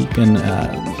to speak, and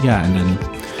and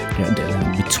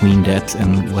then between that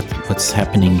and what's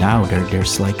happening now,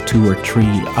 there's like 2 or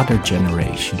 3 other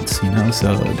generations, you know.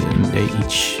 So they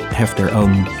each have their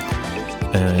own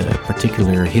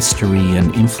particular history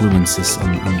and influences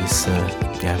on this.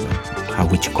 How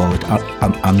would you call it?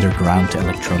 Underground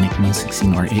electronic music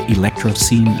scene, or electro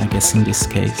scene, I guess in this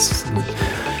case.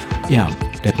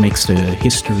 That makes the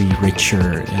history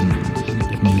richer, and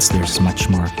it means there's much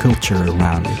more culture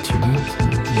around it, you know.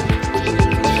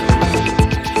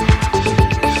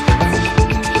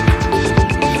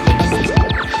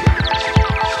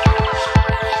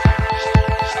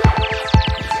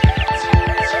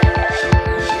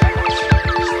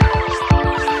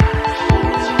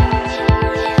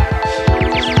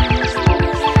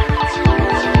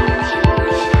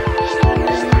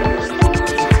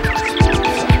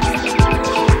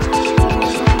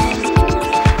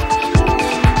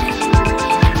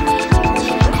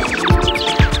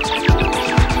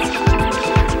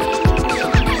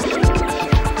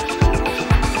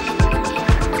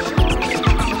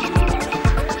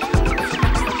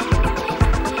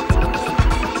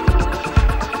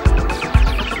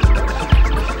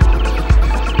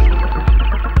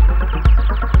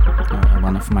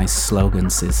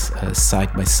 Slogans is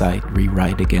side by side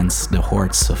rewrite against the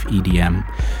hordes of EDM,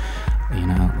 you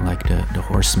know, like the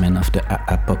horsemen of the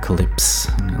apocalypse,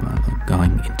 you know,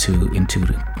 going into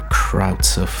the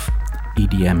crowds of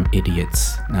EDM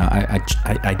idiots. Now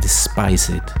I despise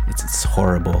it. It's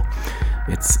horrible.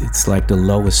 It's like the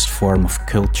lowest form of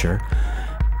culture,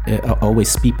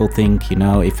 always people think, you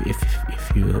know, if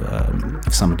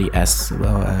somebody asks,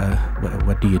 well,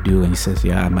 what do you do? And he says,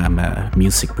 yeah, I'm a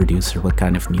music producer. What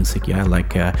kind of music? Yeah,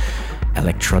 like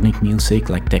electronic music,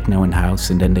 like techno and house.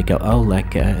 And then they go, oh,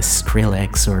 like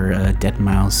Skrillex or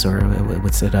Deadmau5 or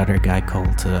what's that other guy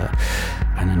called?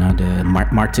 I don't know, the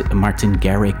Martin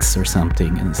Garrix or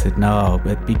something. And I said, no,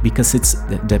 but because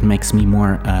that makes me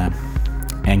more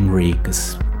angry,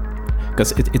 because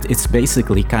it's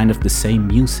basically kind of the same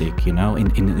music, you know,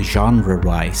 in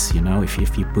genre-wise, you know, if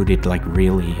you put it like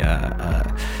really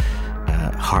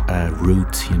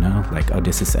root, you know, like, oh,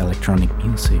 this is electronic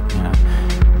music.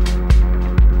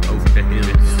 Over the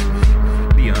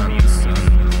hills, beyond the sun,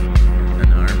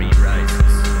 an army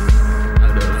rises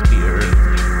out of the earth.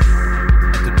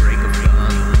 At the break of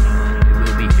dawn, it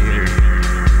will be here.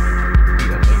 The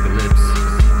apocalypse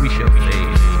we shall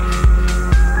face.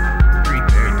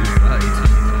 Prepare to fight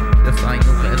the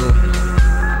final battle.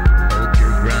 Hold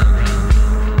your ground.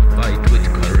 Fight with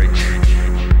courage.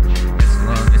 As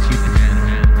long as you can.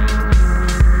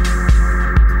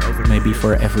 Maybe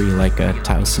for every like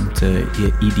 1,000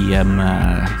 EDM,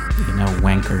 you know,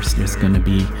 wankers, there's gonna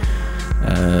be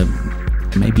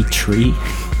maybe 3,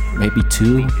 maybe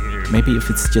 2, maybe if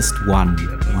it's just one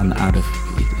out of,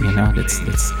 you know,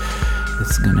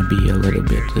 that's gonna be a little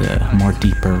bit more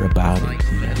deeper about it.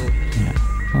 Yeah.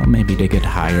 Well, maybe they get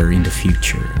higher in the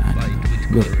future. I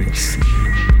don't know. We'll see.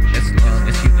 As long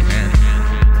as you can.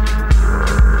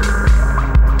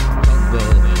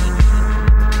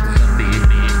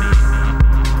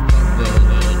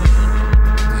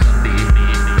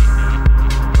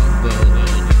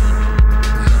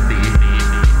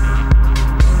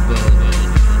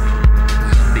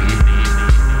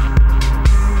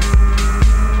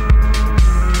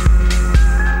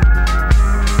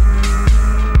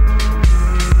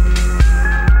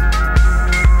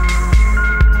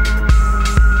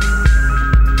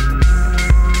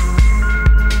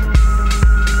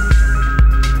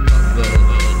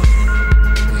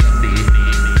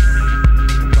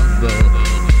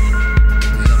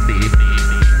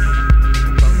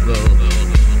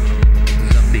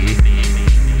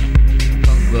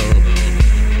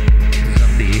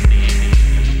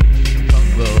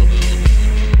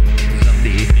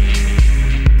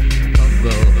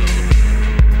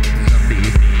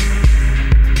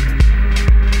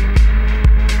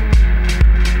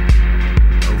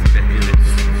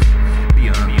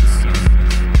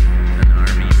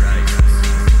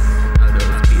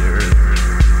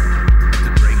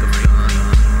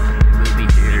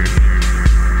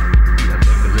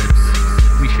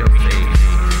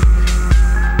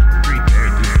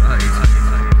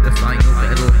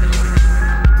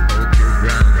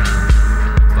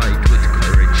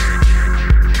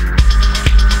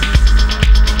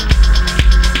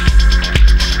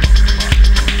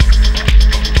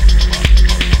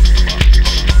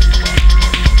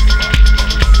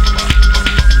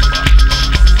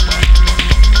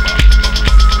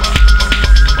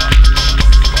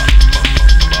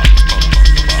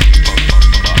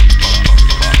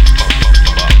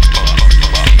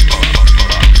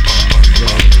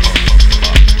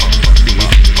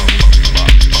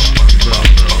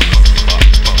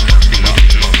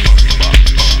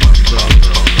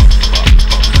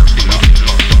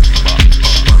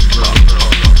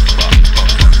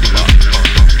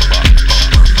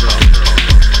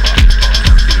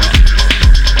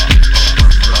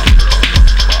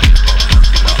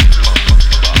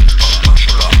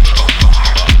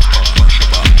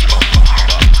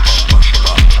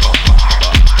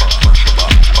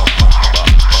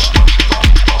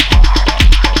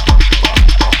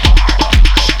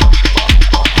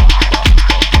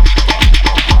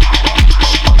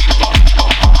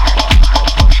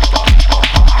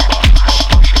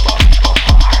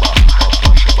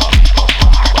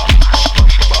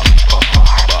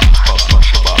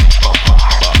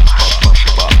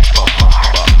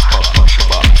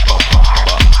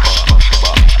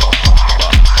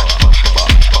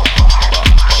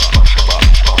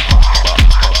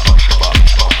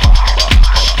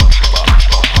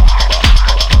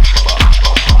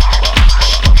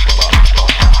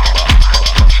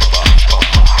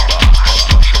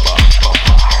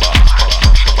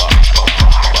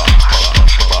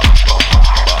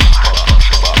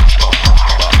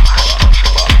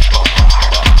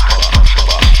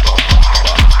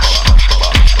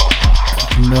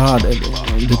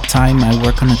 The time I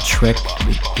work on a track,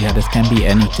 yeah, that can be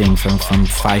anything from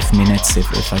 5 minutes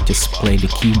if I just play the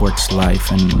keyboards live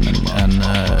and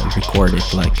record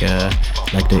it like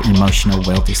the Emotional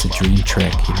Wealth is a Dream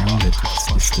track, you know, that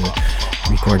it's the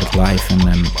recorded live, and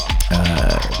then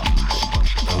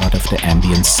a lot of the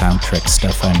ambient soundtrack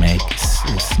stuff I make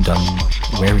is done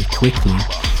very quickly.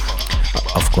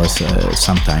 Of course,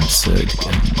 sometimes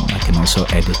I can also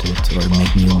edit it or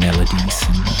make new melodies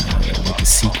with the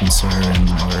sequencer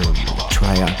or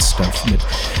try out stuff. But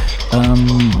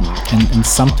and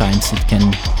sometimes it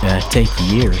can take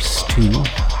years too.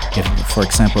 If, for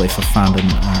example, if I find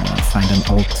an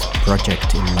old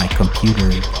project in my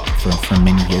computer from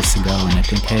many years ago, and I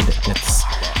think, hey,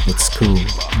 that's cool,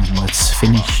 let's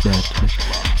finish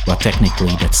that. Well,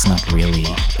 technically, that's not really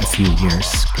a few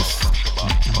years, because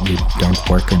we don't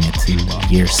work on it in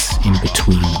years in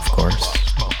between, of course.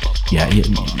 Yeah,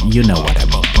 you know what I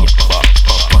mean.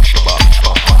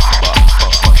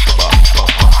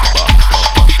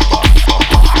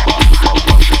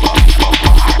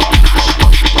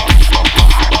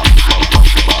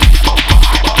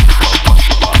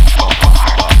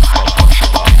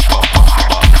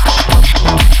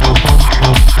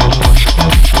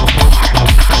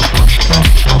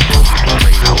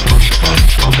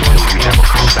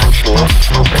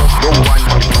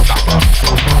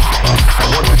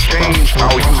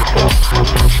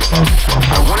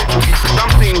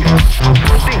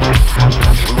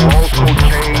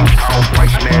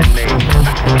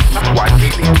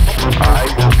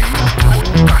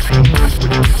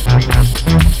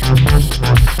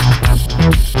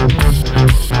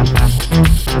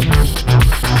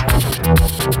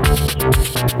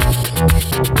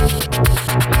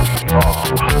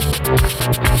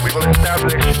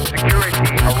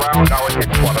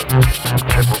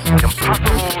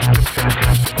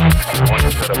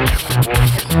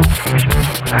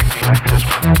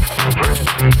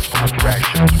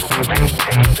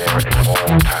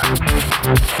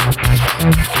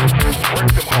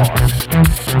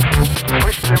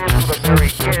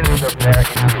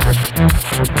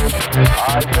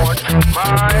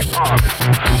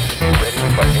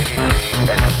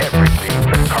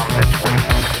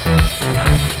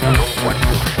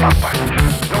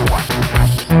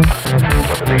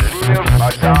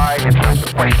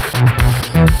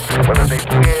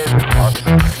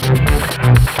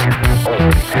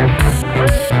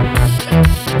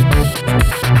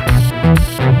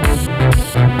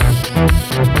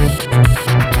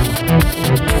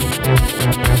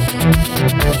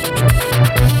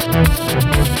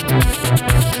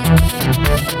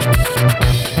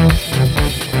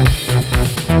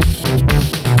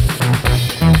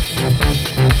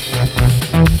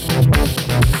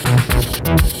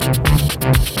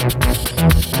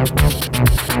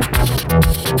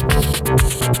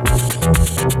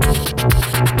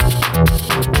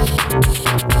 Yeah.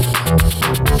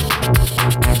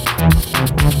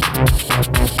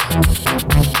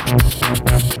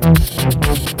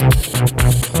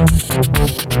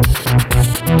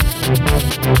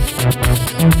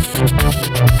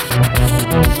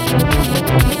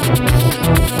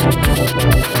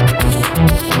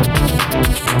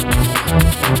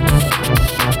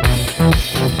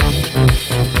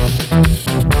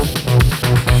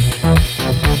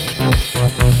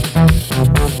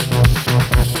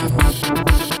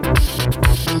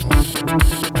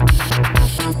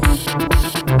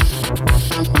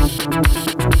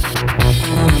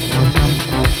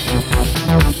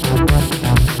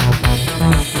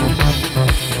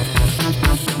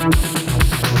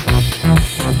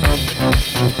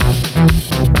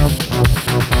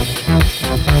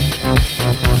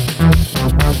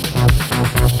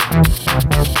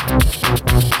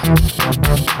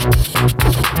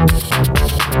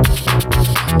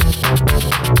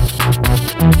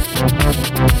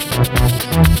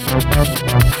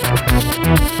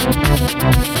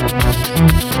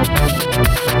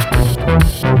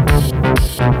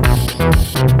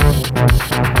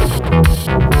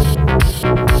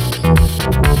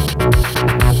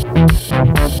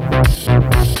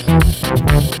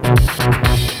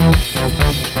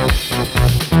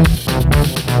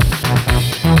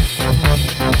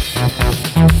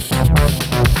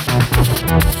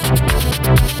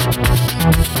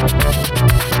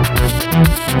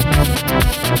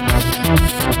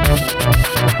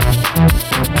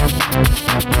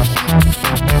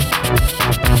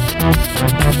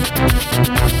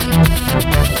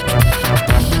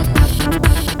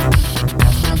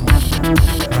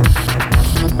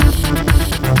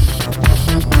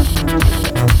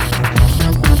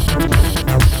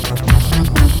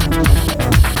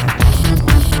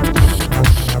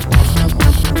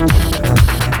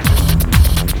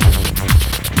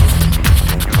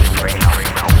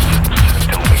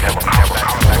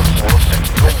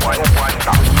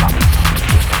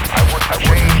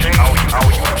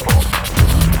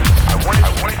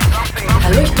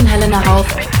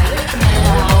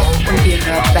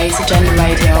 Bass Agenda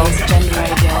Radio. Bass Agenda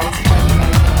Radio.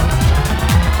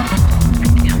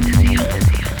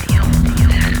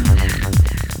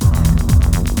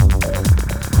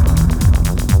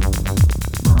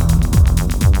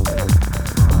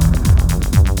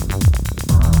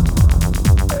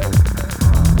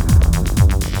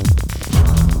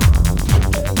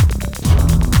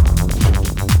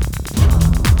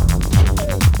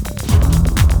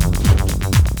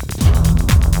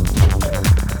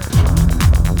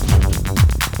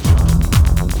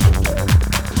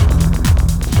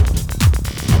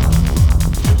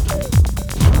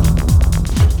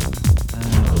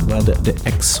 The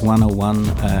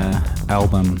X101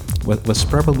 album was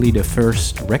probably the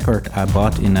first record I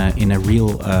bought in a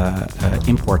real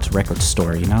import record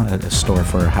store, you know, a store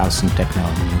for house and techno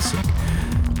music.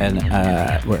 And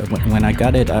when I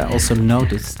got it, I also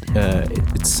noticed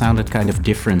it sounded kind of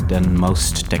different than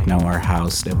most techno or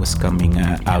house that was coming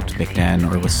out back then,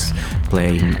 or was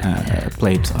played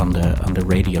on the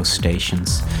radio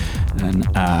stations. And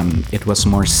it was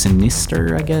more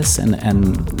sinister, I guess,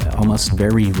 and almost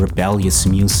very rebellious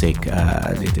music.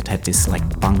 It had this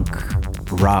like punk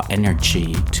raw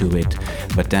energy to it,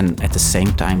 but then at the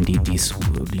same time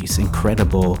these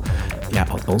incredible,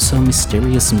 also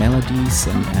mysterious melodies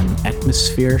and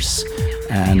atmospheres.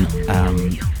 And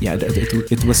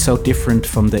it was so different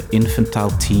from the infantile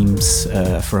themes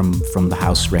from the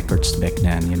house records back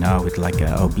then, you know, with like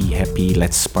oh, be happy,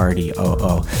 let's party,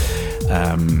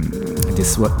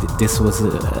 this was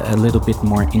a little bit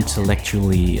more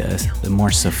intellectually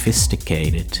more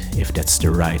sophisticated, if that's the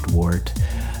right word.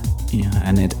 Yeah,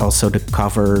 and it also the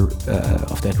cover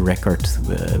of that record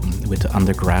with the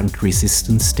underground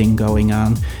resistance thing going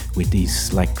on, with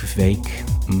these like vague,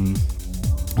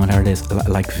 what are these,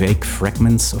 like vague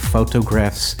fragments of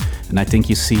photographs. And I think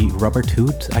you see Robert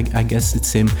Hood, I guess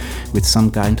it's him, with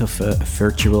some kind of a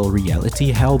virtual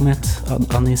reality helmet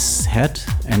on his head.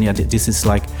 And yeah, this is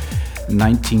like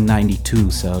 1992,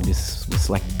 so this was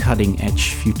like cutting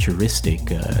edge futuristic,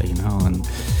 you know. And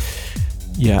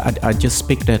yeah, I just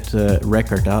picked that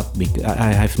record up because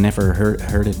I have never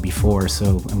heard it before.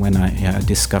 So when I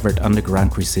discovered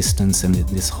underground resistance and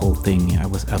this whole thing, I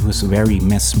was very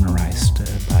mesmerized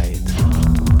by it.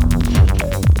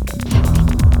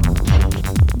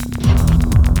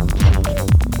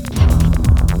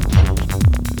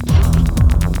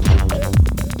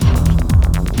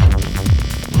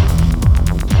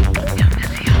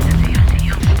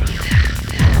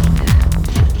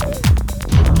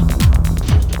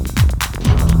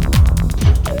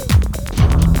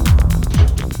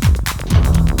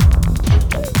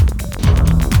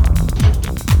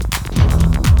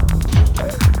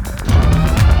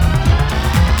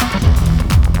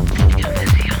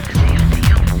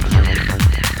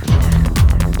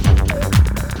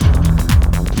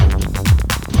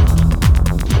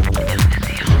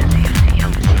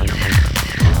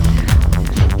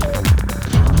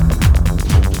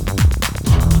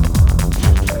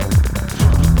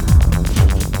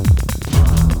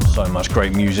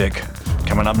 Great music.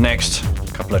 Coming up next,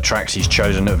 a couple of tracks he's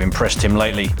chosen that have impressed him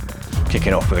lately.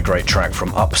 Kicking off with a great track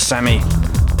from Up Sammy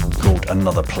called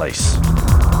Another Place.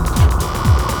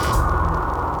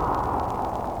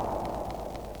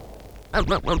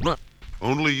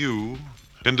 Only you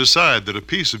can decide that a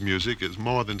piece of music is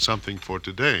more than something for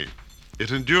today.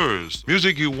 It endures.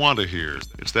 Music you want to hear.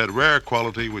 It's that rare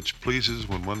quality which pleases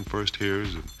when one first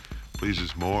hears and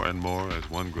pleases more and more as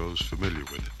one grows familiar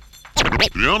with it.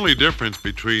 The only difference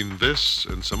between this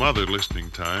and some other listening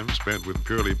time spent with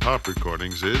purely pop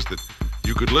recordings is that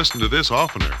you could listen to this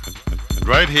oftener. And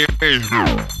right here,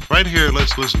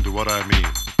 let's listen to what I mean.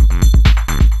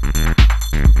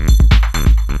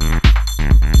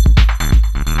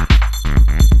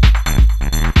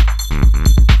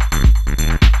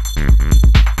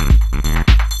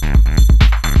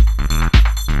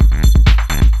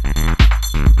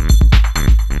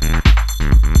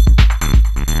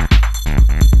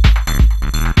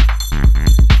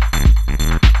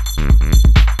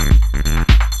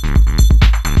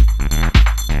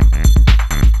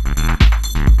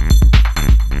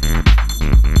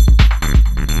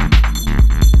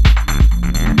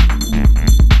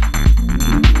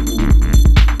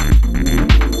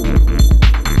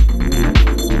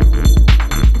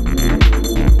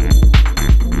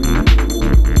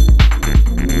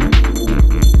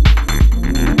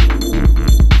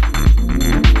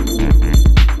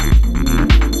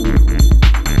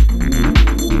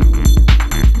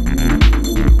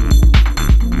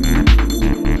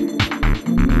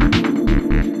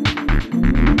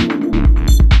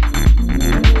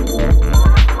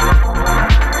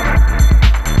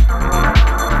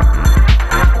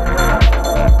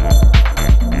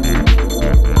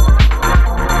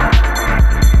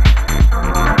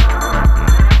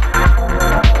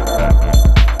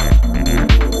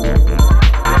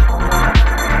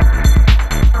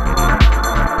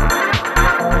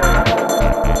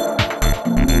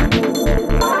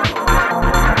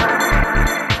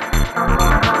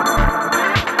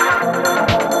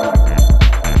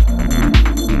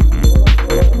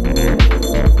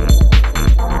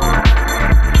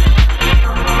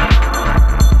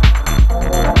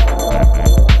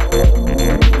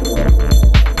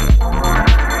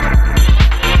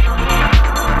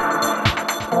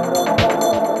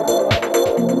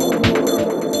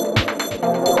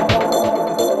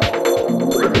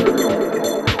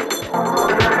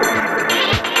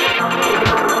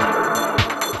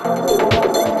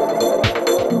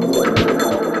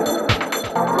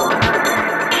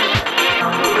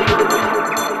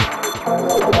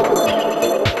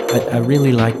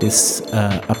 really like this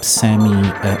Upsammy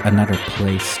Another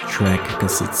Place track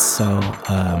because it's so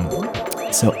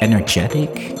energetic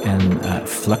and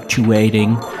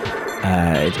fluctuating.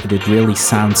 It really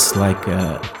sounds like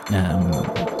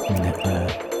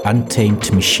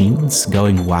untamed machines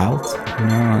going wild, you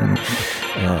know,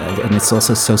 and it's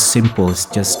also so simple. It's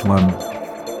just one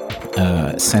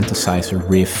synthesizer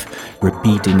riff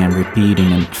repeating and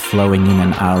repeating and flowing in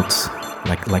and out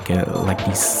like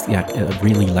these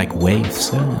really like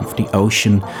waves of the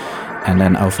ocean, and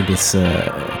then over this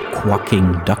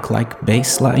quacking duck-like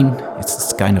bass line.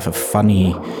 It's kind of a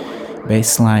funny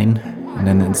bass line, and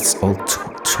then it's all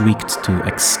tweaked to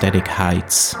ecstatic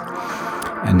heights.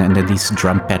 And then these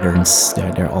drum patterns,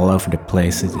 they're all over the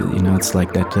place. It's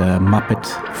like that Muppet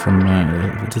from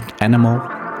Animal,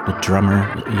 the drummer,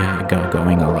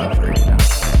 going all over, you know.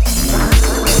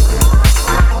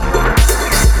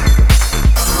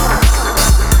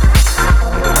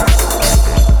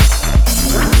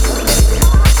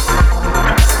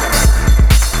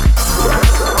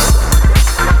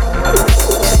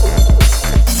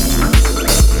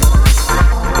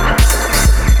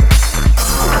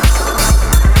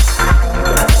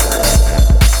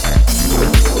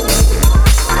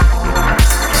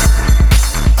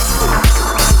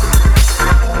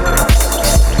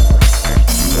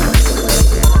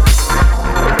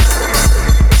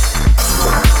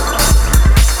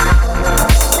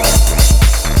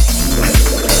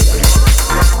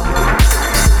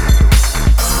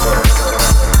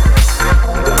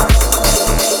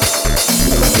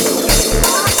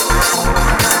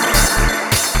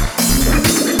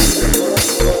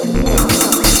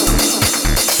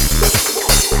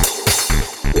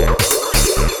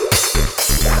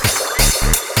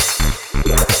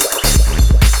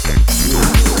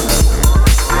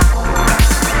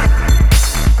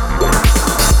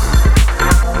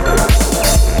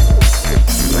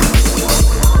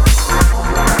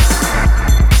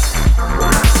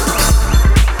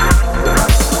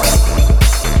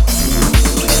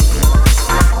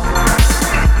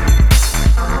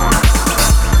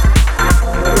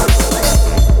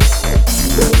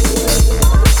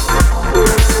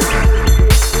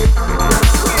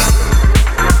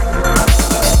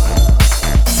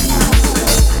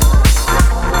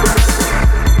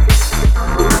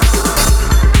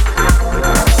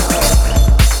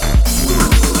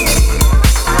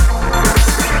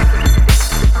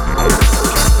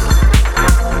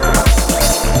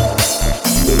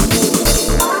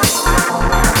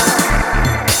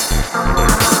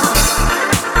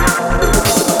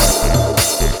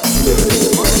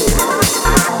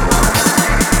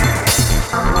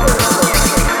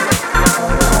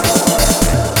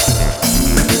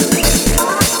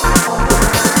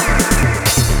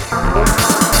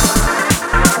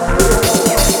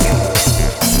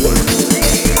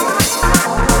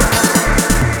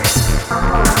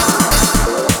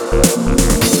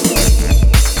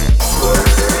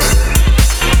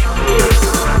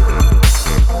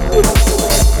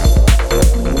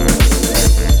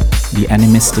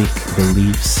 Animistic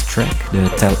Beliefs track, the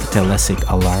Telesic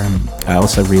Alarm. I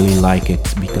also really like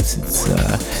it because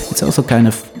it's also kind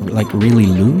of like really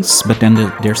loose, but then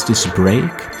there's this break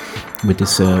with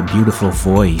this beautiful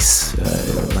voice,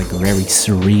 like a very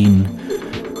serene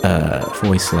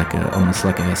voice, like almost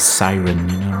like a siren,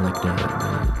 you know, like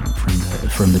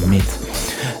from the myth.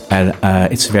 And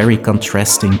it's very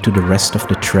contrasting to the rest of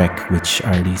the track, which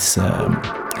are these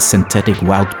synthetic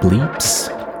wild bleeps,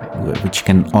 which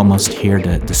can almost hear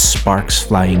the sparks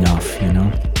flying off, you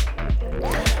know.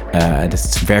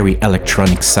 It's very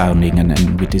electronic sounding,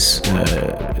 and with this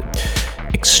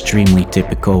extremely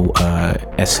typical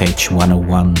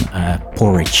SH-101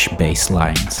 porridge bass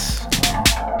lines.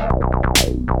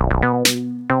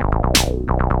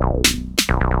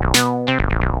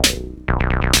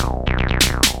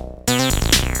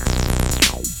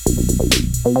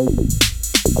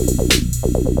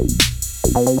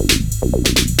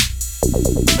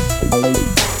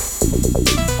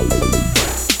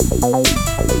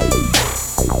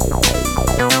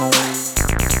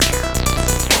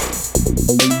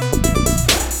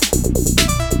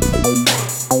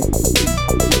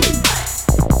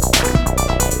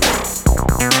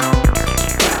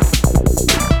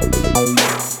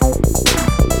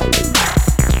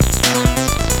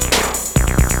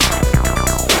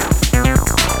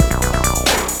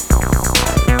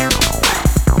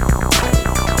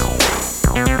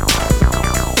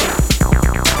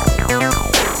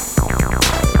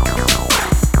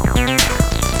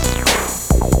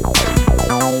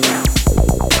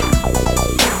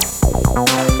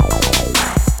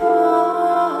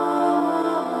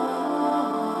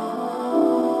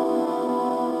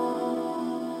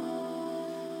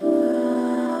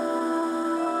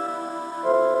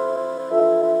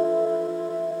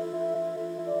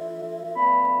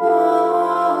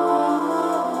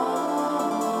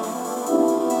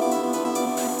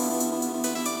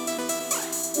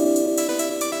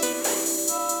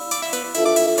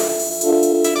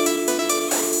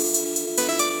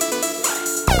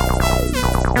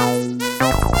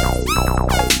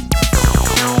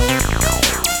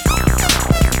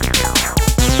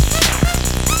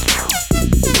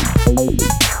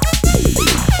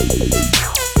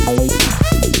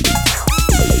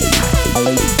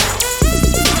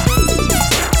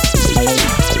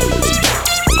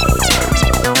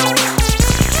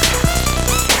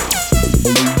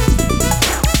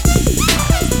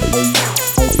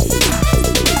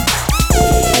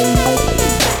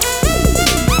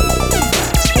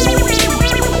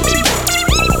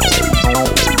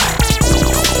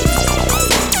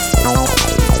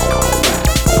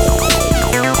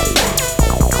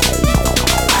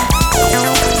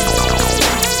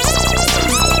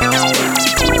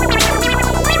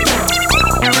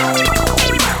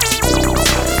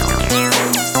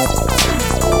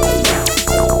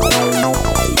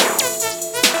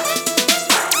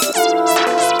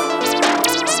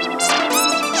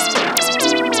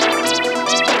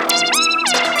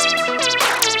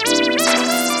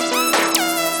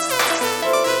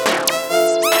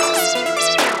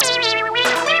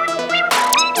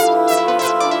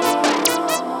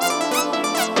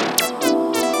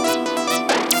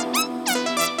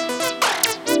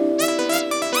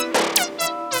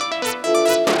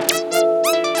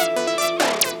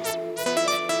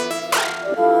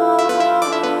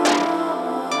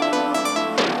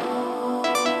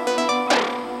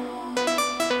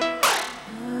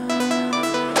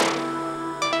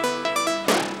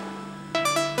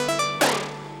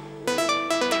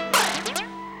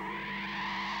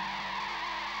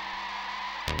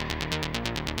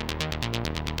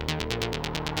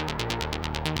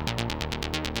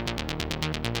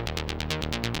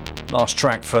 Last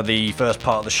track for the first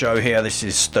part of the show here. This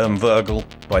is Sturmvirgel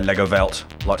by Lego Welt.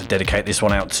 I'd like to dedicate this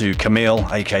one out to Camille,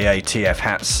 aka TF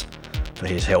Hats, for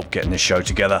his help getting this show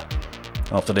together.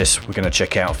 After this, we're going to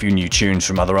check out a few new tunes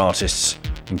from other artists,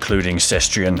 including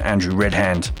Sestrian, Andrew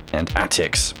Redhand, and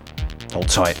Atix. Hold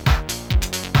tight.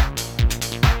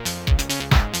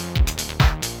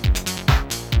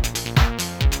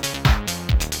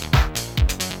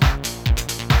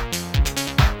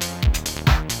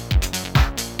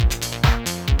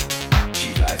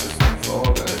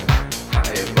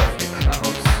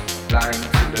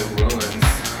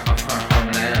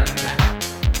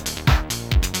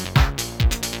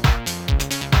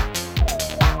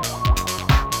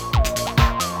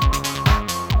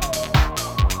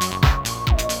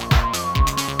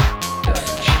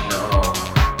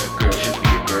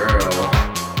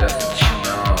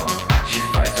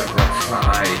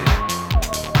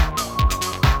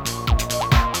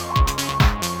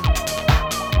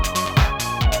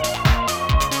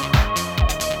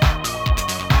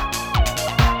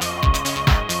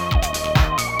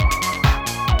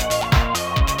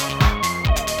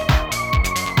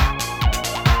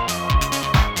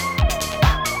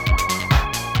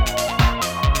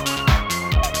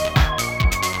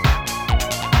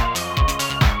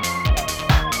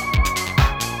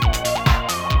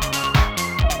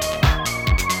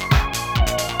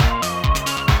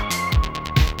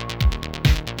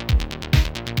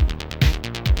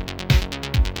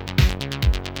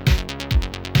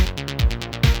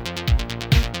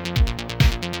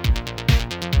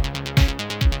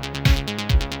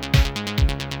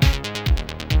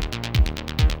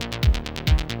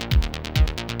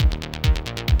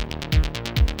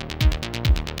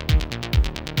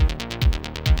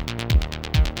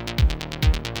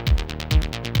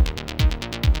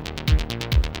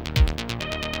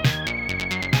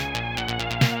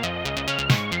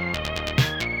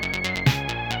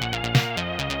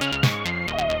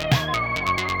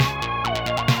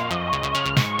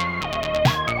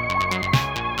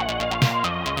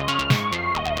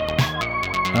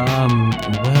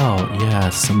 Well, yeah,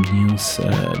 some news,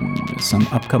 some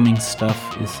upcoming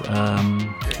stuff is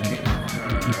an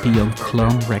EP on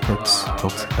Clone Records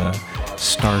called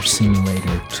Star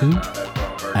Simulator 2.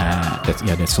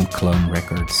 That's on Clone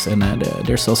Records, and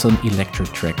there's also an electro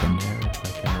track on there,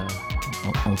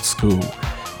 like old school,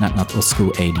 not old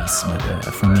school 80s,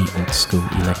 but for me old school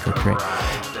electro track,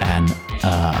 and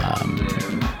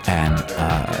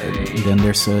then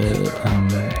there's a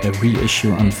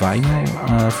reissue on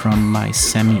vinyl from my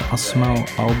Semi Osmo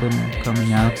album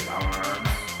coming out.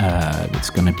 It's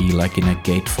gonna be like in a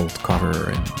gatefold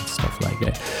cover and stuff like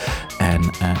that. And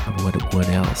what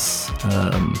else?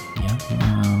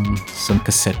 Some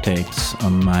cassette tapes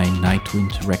on my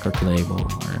Nightwind record label.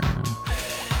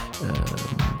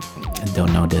 I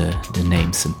don't know the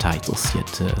names and titles yet.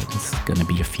 There's gonna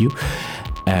be a few.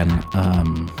 And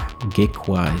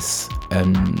gig-wise,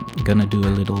 I'm gonna do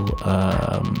a little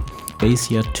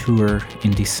Asia tour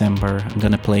in December. I'm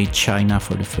gonna play China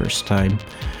for the first time.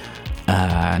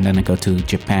 And then I go to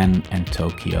Japan and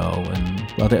Tokyo, and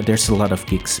well, there's a lot of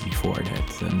gigs before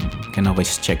that, and you can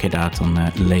always check it out on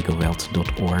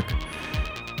legowelt.org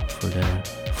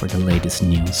for the latest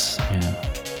news. Yeah.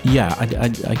 Yeah,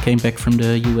 I came back from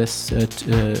the US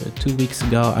 2 weeks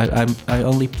ago. I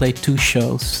only played 2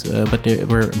 shows, but they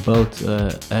were both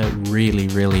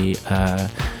really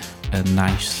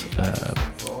nice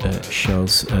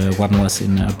shows. One was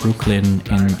in Brooklyn,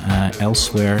 in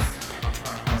Elsewhere.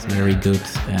 It's very good.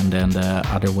 And then the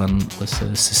other one was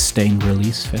a Sustained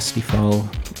Release Festival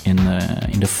in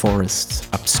the forest,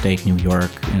 upstate New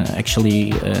York.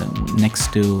 Actually,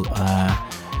 next to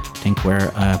I think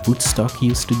where Woodstock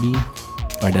used to be,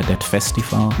 or that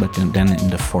festival, but then in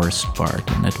the forest part,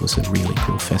 and that was a really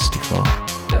cool festival.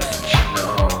 Doesn't she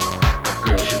know a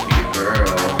girl should be a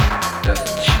girl?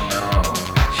 Doesn't she know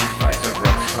she fights a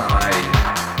rough fight?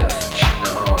 Doesn't she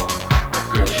know a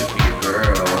girl should be a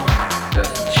girl?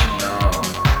 Doesn't she know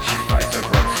she fights a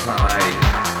rough fight?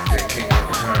 Thinking of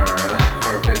her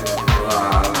forbidden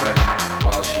love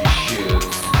while she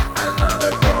shoots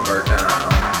another bomber down.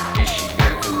 Is she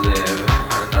going to live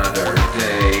another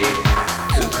day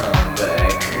to come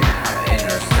back in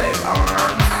her safe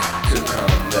arms? To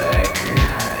come back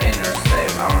in her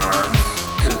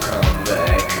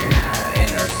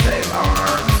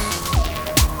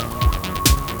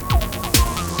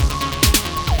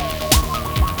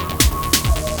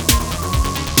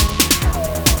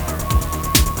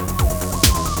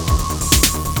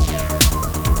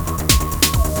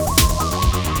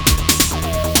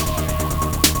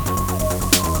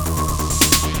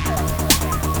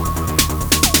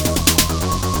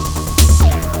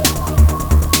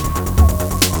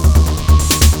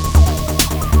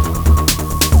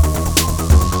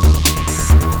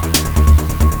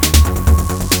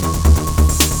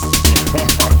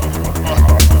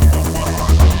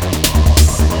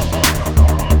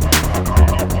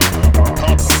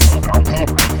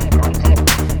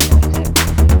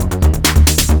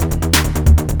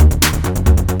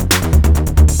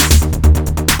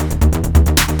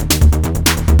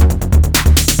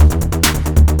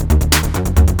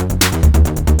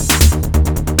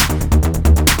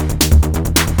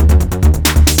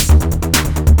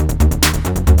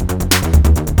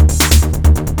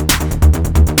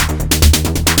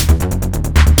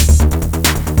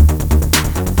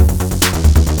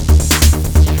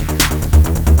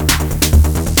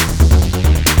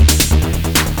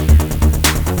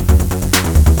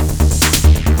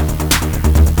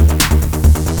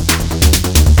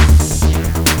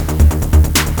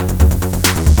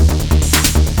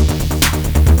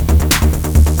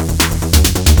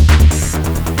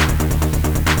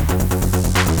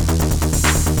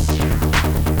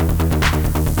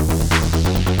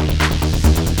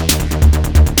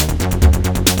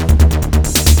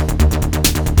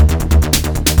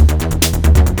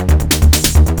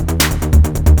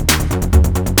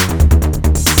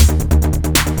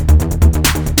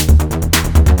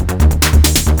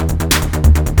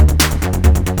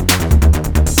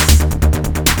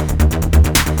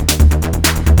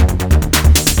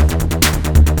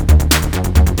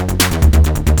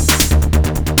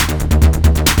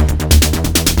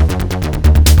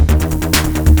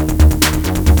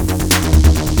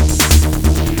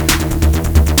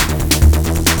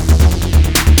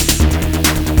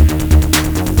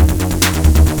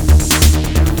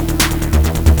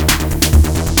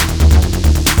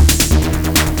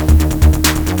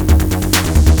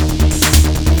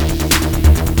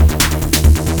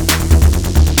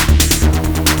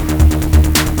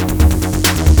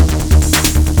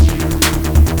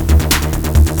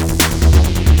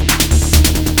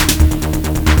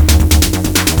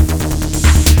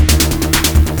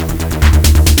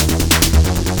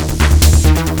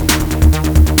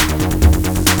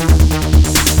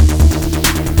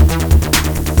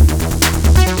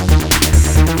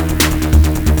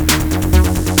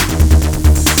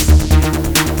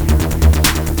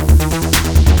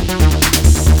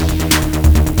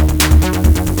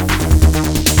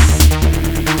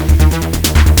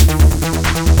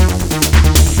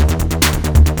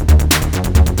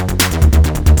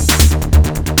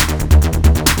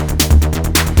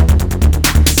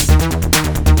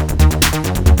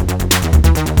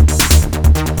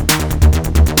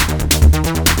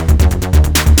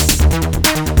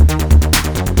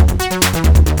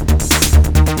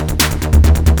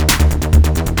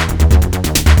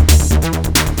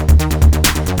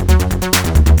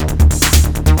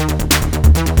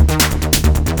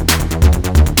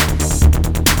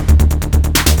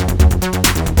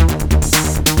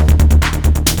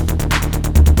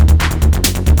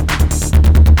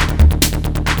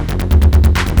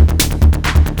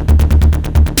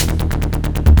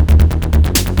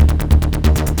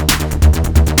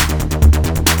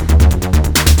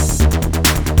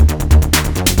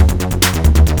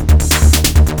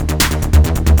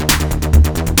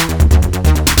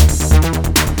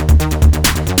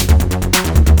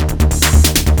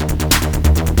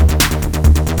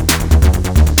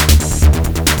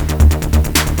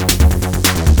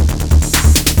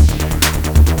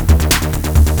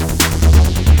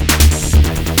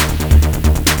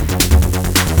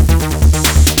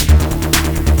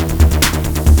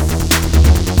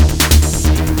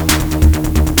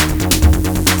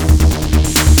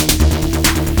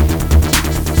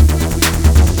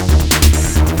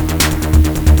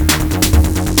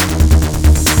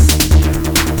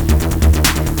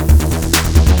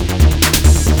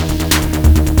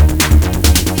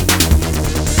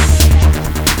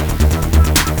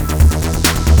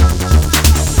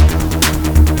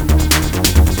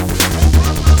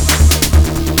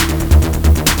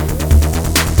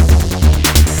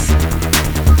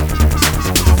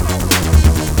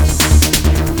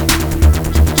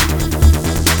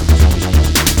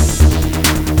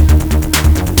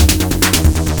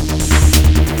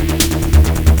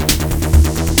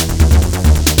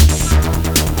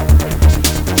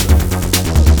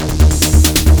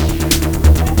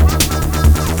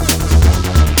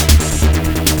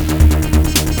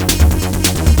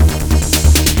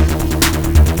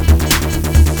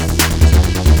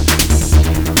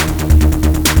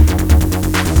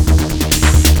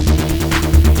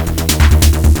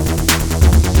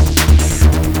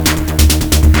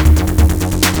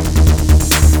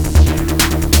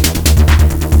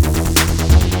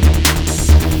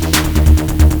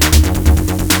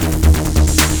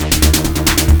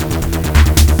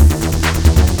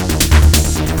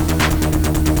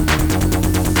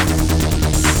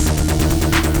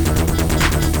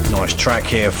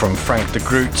here from Frank de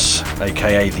Groots,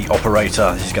 aka The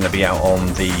Operator. He's going to be out on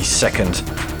the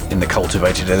 2nd in the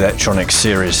Cultivated Electronics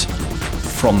series.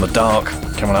 From the Dark,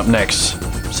 coming up next,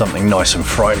 something nice and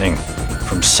frightening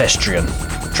from Sestrian,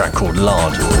 a track called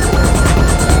Lard.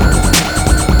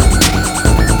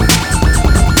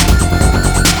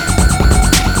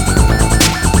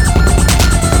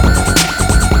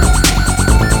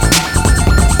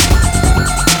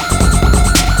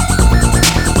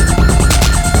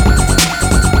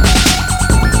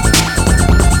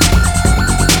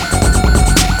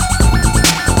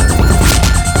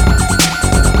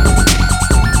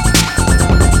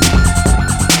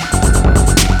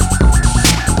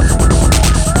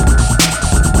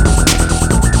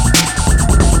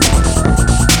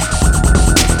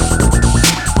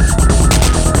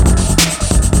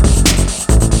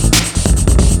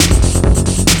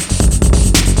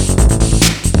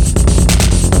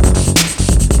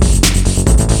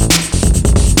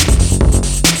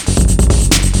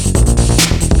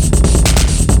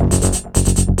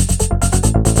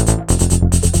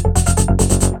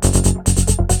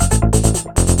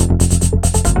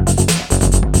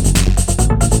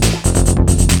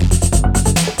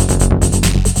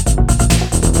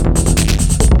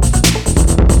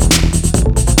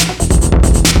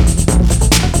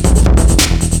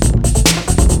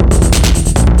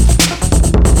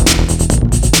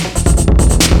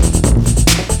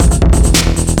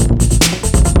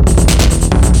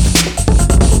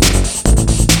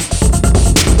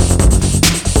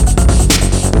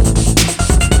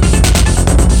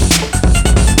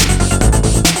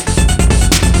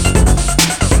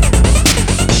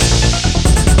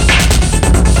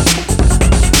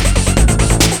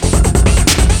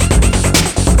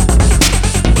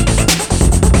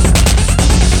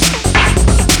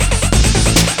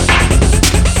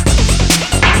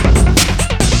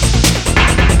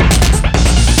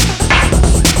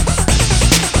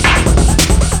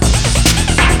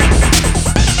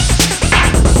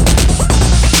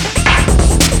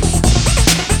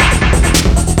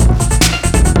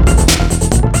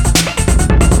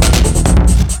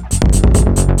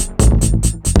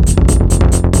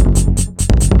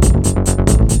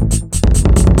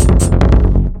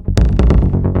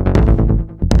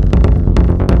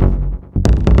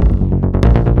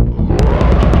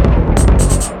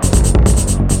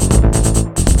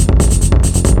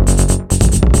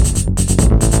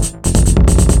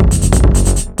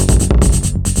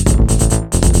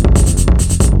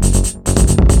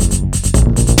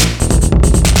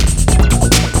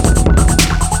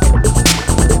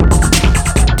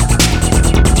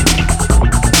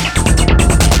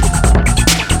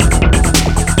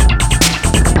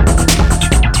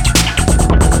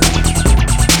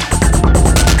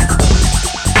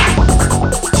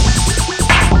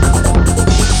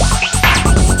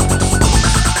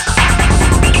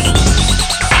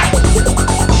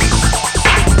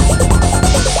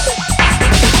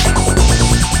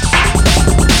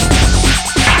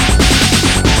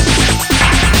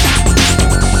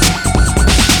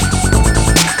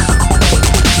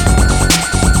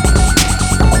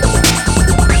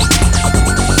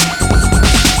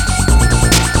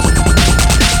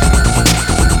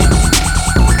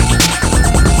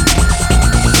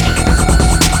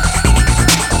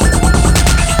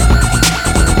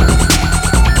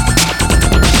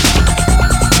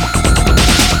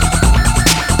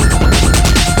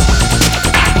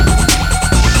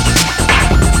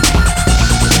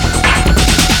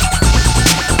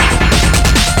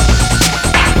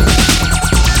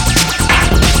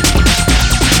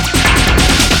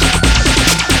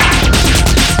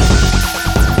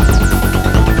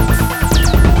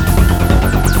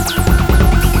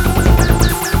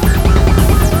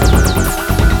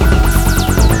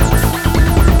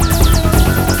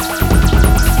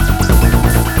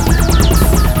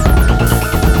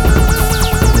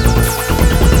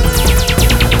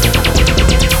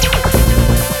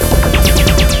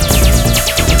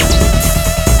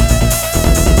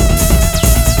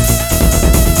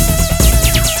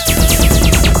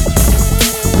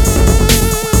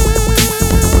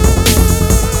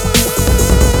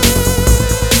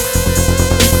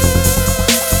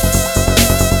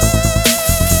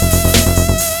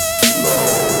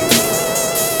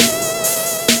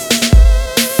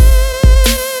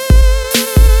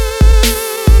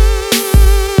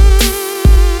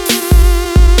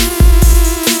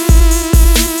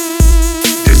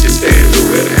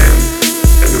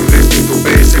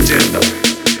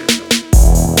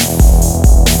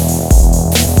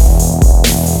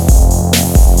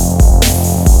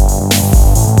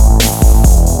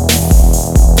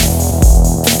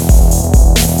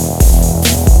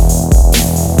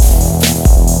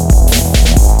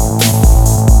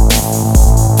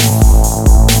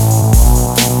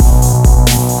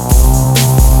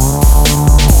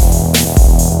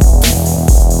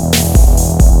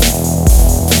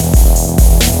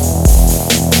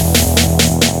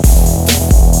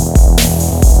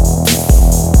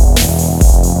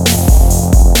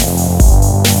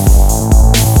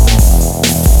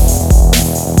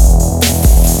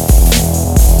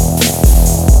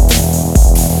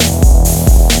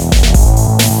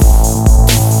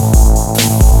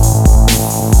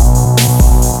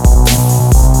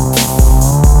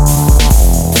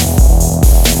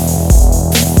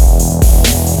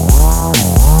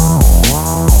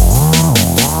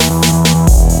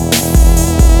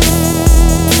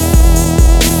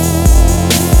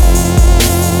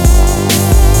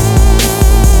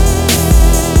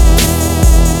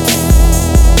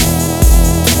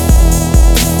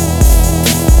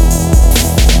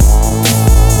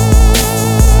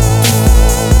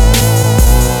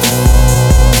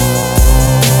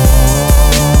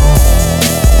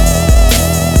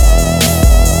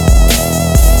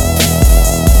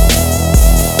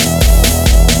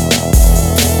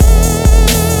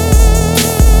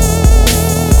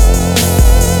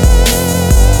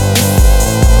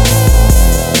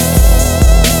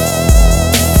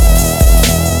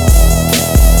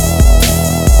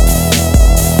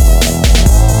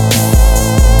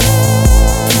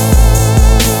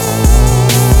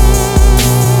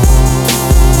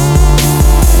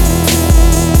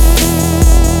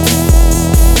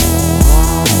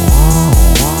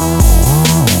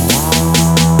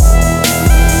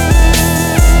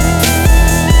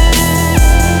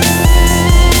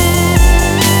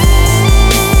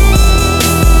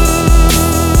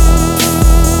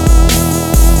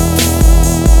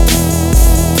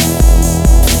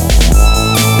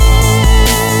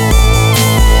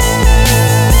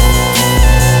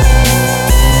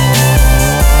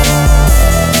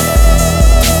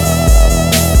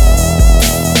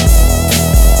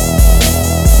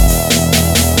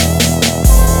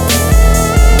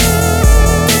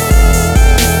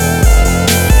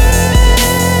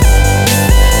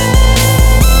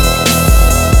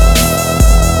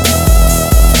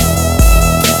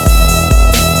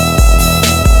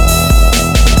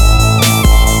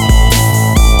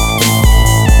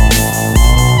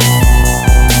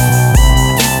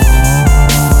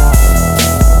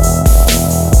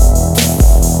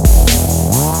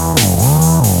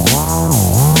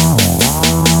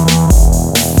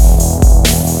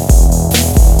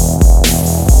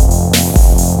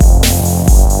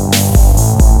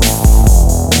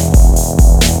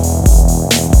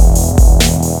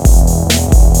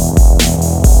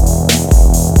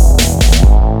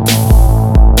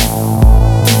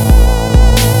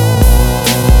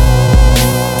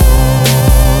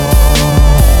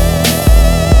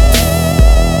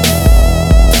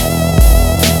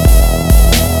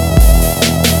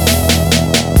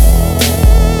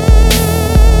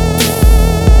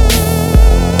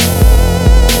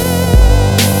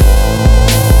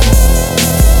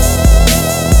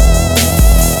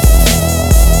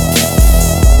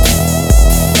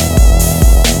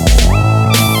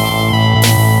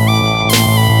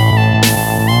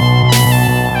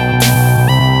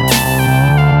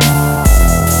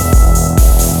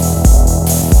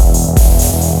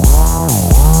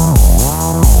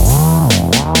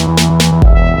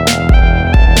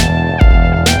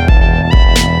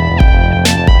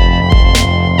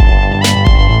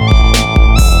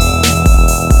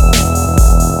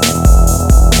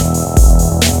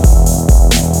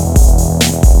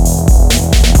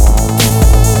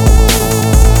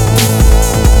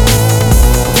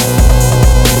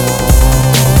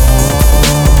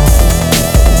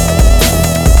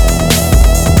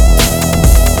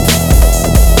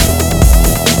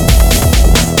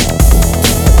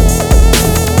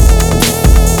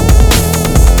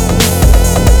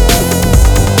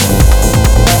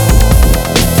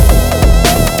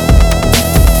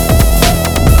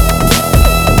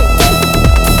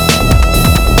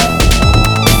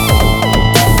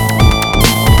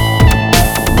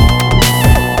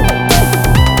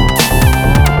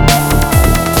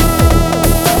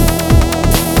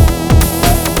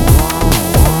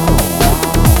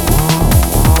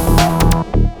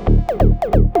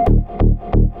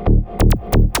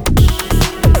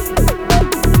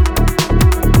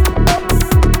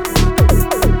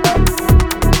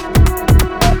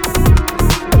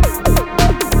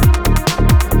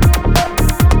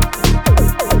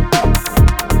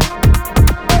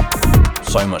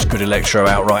 good electro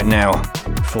out right now.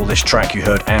 For this track you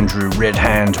heard Andrew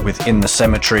Redhand with In the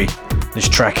Cemetery. This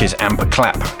track is Amber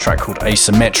Clap, a track called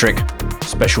Asymmetric.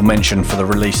 Special mention for the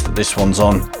release that this one's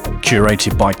on,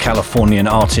 curated by Californian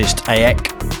artist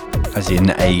Aek, as in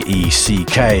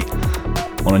A-E-C-K.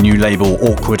 On a new label,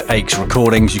 Awkward Aches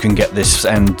Recordings. You can get this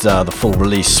and the full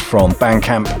release from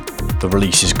Bandcamp. The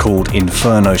release is called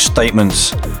Inferno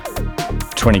Statements.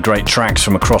 20 great tracks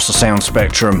from across the sound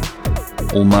spectrum,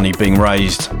 all money being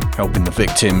raised, helping the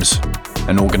victims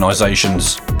and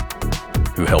organisations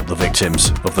who help the victims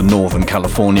of the Northern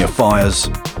California fires.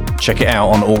 Check it out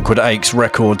on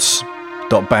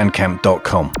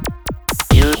awkwardachesrecords.bandcamp.com.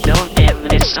 You don't have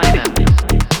this item.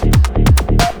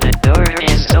 The door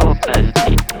is open.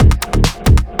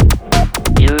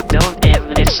 You don't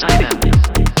have this item.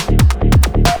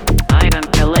 Item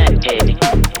collected.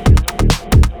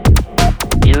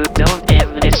 You don't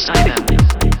have this item.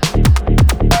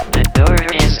 The door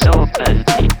is open.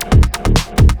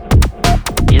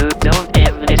 You don't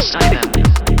have this item.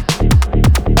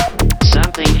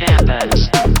 Something happens.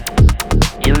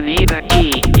 You need a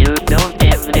key. You don't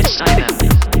have this item.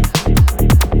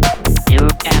 You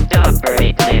can't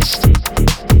operate this.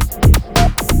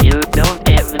 You don't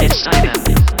have this item.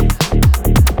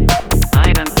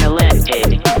 Item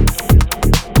collected.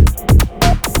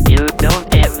 You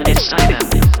don't have this item.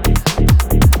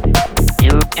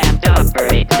 You can't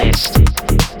operate this.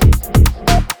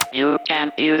 You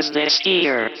can't use this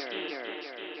here.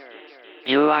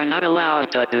 You are not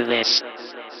allowed to do this.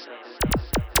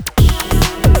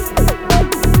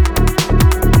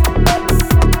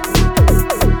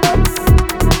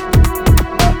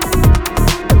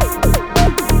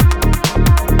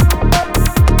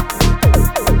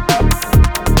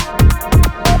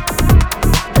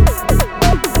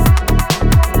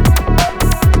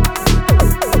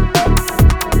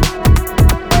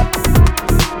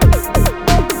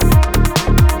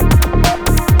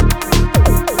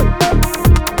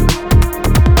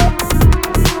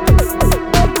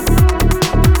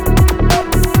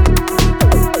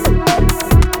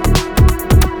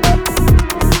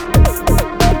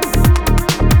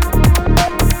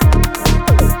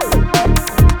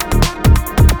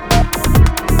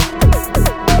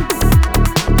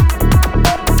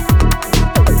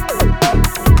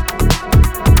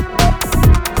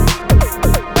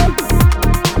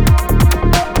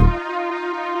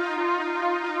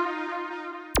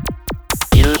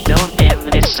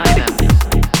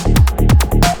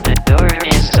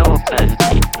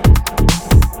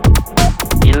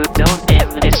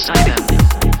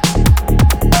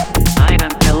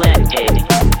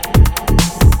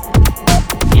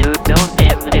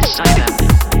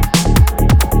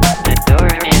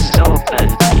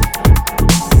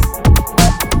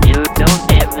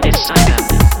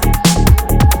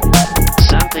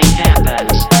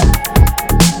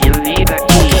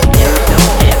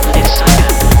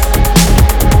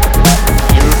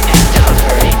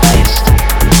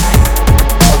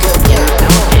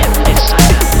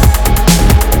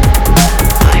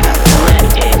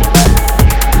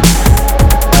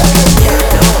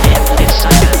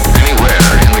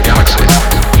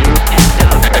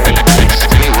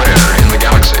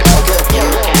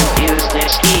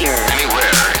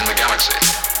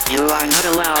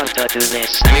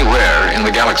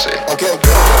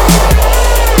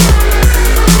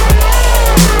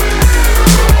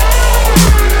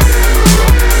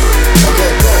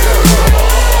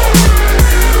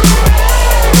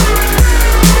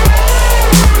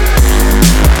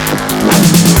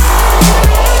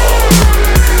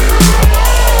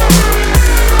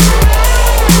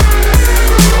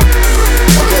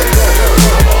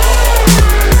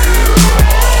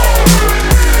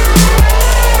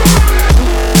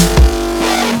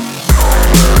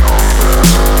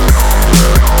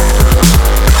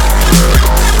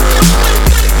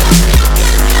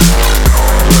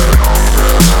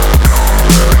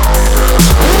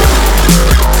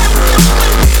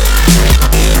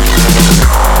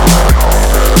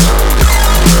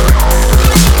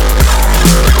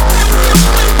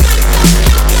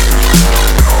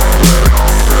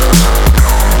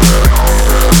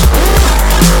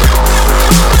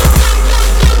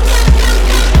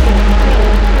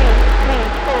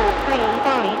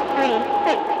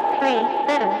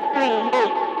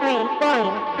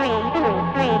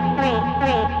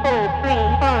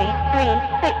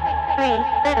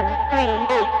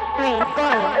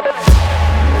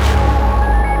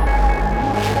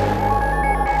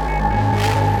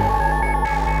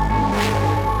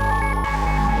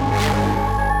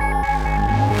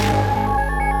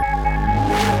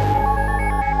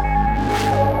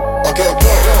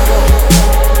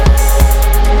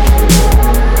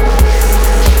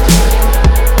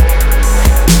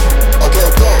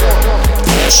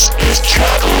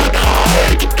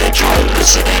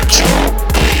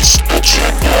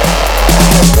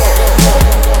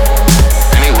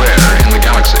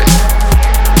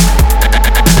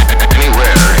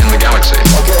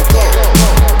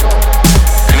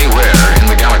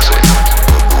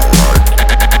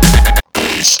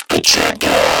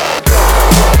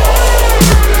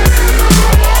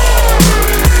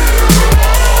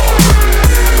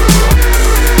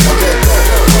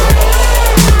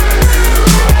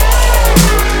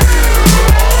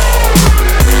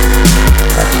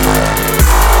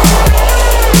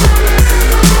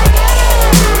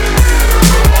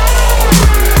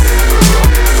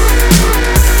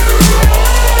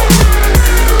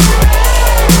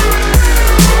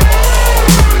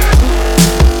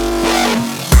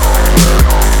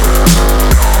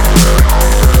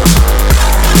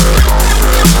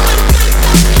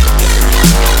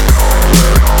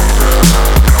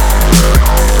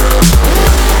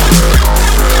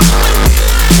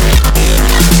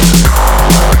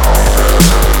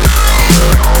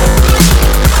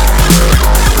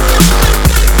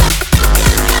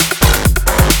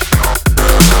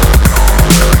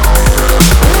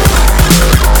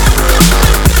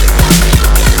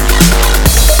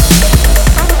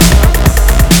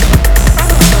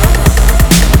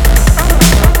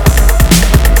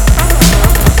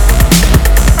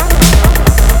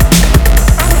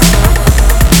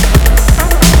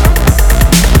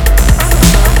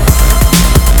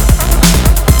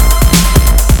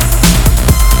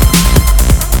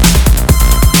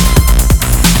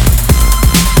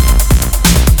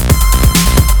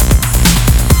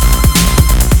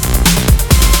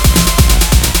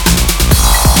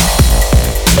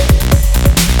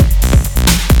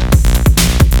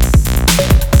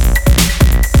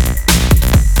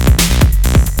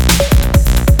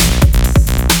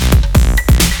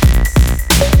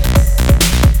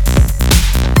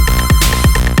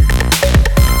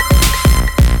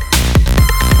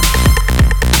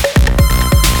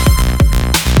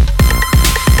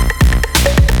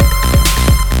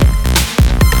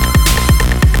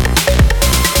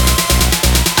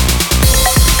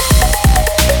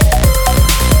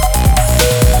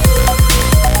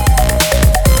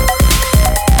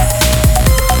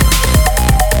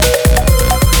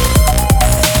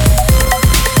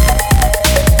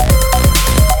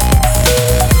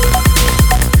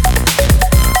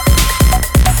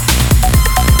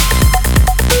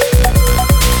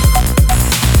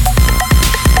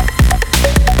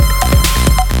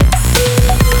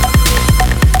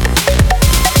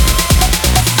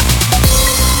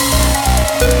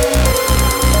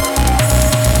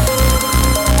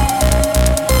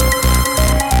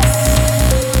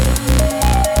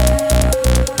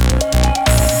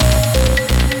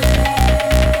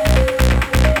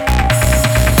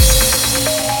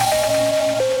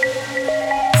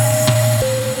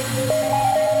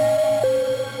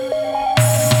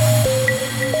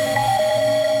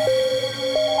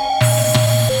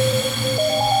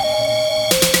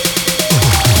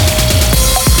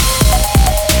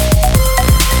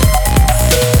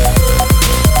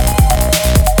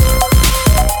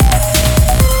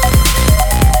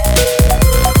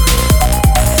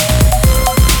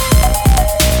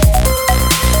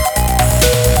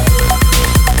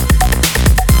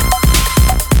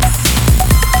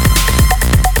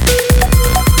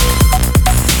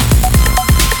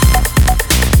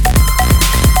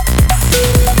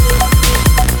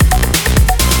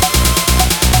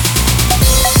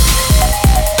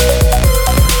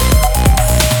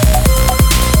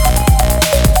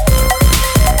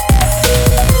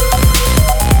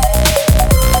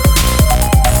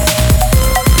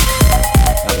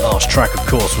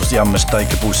 course, was the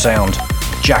unmistakable sound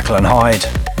of Jekyll and Hyde.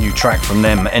 New track from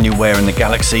them, Anywhere in the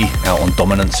Galaxy, out on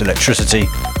Dominance Electricity.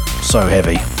 So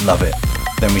heavy, love it.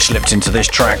 Then we slipped into this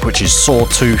track, which is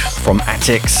Sawtooth from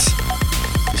Attics.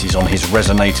 This is on his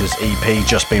Resonators EP,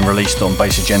 just been released on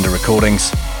Bass Agenda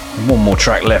Recordings. And one more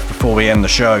track left before we end the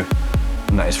show,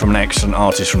 and that is from an excellent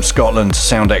artist from Scotland,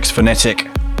 Soundex Phonetic.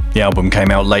 The album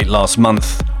came out late last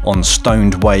month on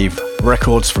Stoned Wave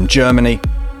Records from Germany.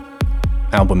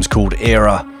 Album's called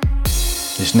Era.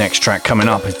 This next track coming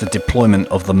up is the deployment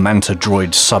of the Manta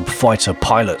Droid Subfighter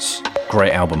pilots.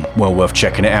 Great album, well worth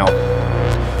checking it out.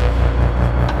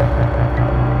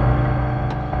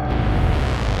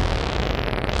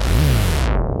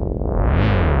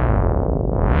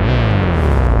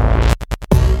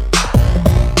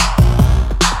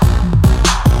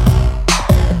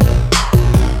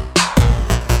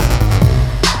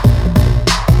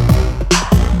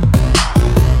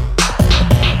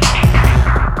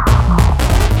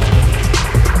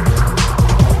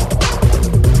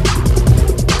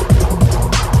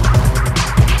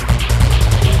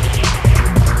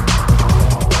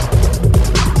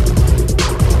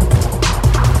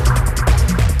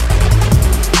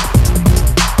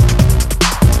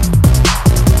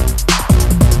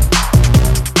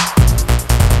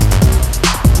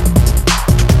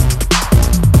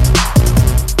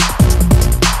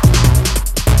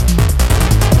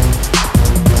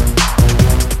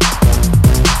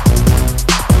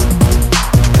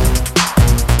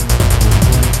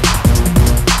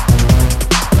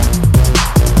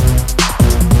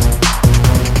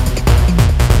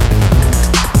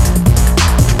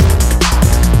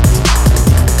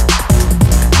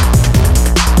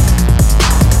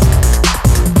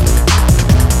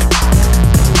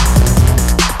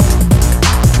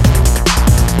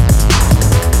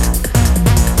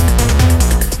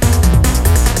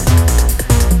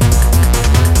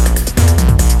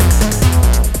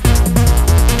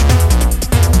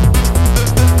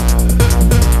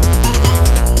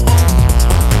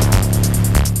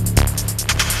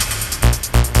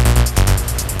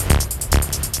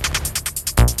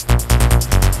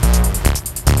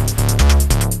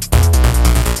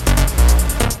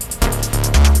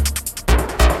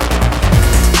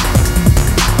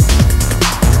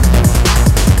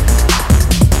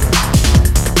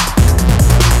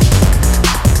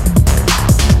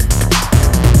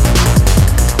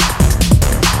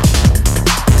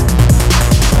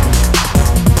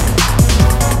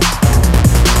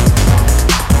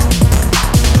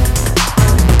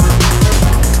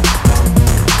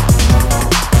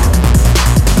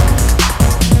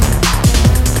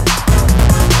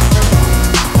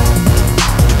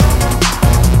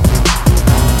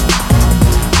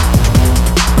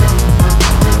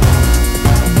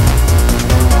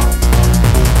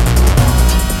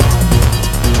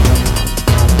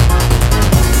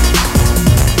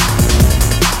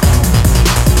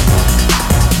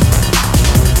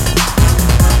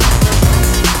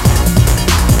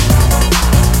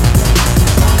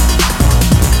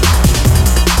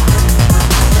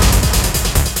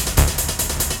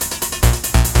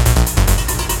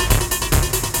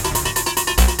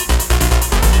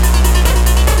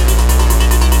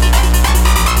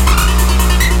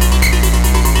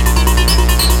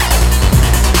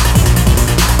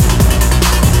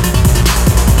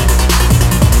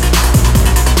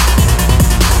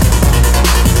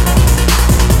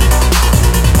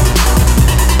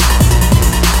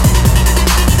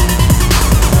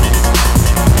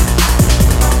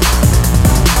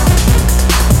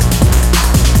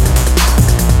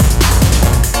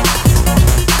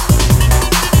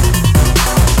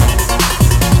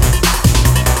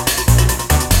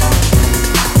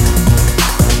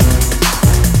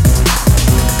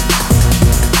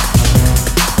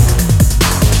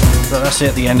 That's it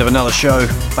at the end of another show.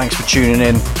 Thanks for tuning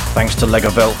in. Thanks to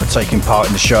Lego Velt for taking part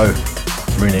in the show.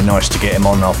 Really nice to get him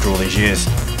on after all these years.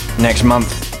 Next month,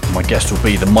 my guest will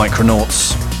be the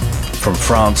Micronauts from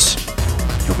France.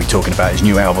 He'll be talking about his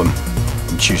new album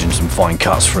and choosing some fine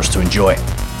cuts for us to enjoy.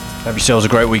 Have yourselves a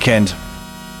great weekend.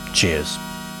 Cheers.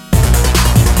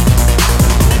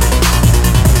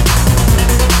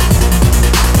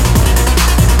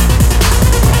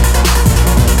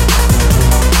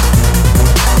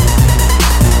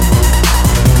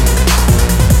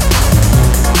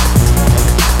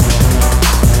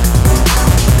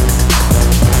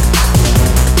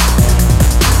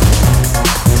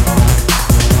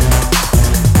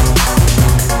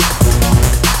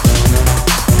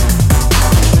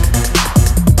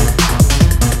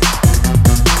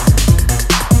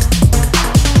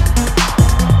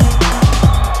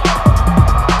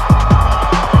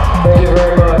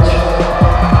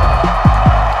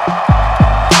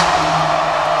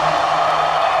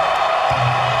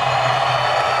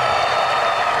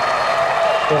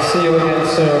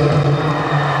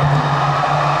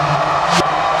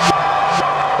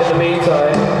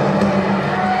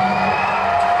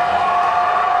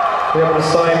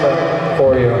 assignment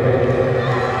for you.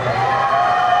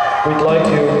 We'd like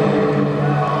you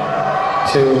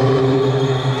to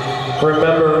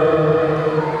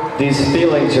remember these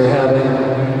feelings you're having.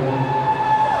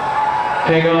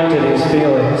 Hang on to these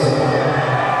feelings.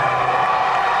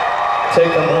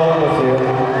 Take them home with you.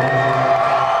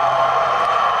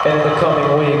 In the coming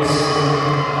weeks,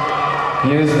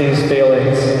 use these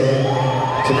feelings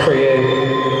to create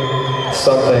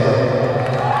something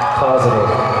positive.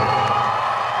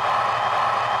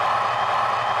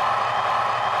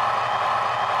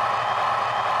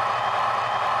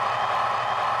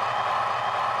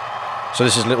 So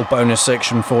this is a little bonus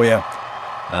section for you.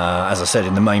 As I said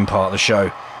in the main part of the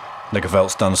show, Lego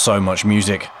Velt's done so much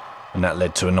music, and that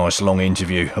led to a nice long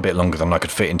interview, a bit longer than I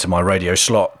could fit into my radio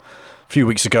slot. A few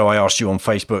weeks ago I asked you on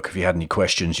Facebook if you had any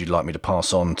questions you'd like me to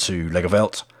pass on to Lego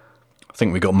Velt. I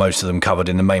think we got most of them covered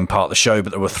in the main part of the show,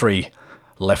 but there were 3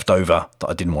 left over that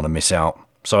I didn't want to miss out.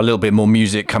 So a little bit more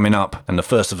music coming up, and the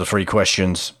first of the 3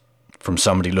 questions from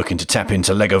somebody looking to tap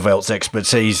into Lego Velt's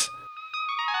expertise.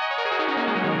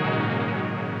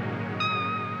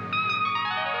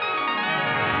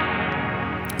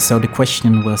 So the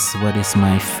question was, what is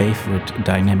my favorite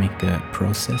dynamic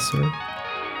processor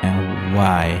and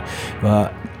why?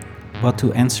 Well,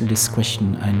 to answer this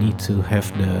question, I need to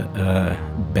have the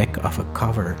back of a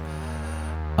cover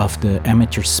of the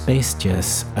Amateur Space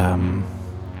Jazz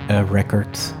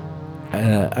record.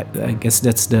 I guess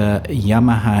that's the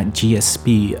Yamaha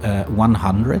GSP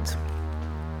 100.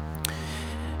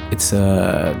 It's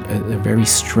a very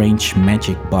strange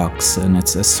magic box, and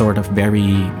it's a sort of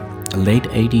very late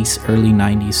 80s, early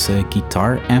 90s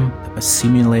guitar amp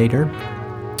simulator.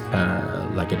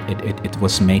 Like it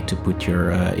was made to put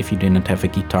your, if you didn't have a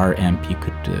guitar amp, you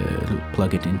could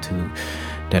plug it into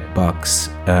that box.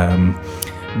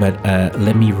 But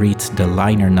let me read the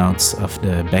liner notes of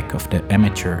the back of the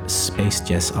Amateur Space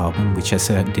Jazz album, which has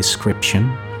a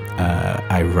description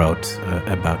I wrote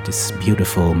about this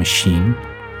beautiful machine.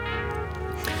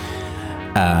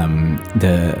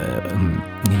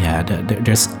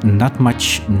 There's not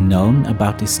much known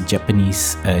about this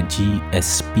Japanese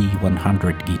GSP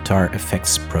 100 guitar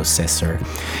effects processor.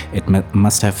 It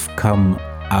must have come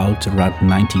out around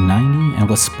 1990 and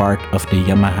was part of the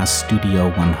Yamaha Studio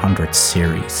 100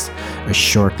 series, a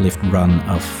short-lived run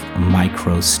of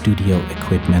micro studio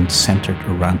equipment centered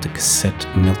around the cassette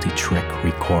multi-track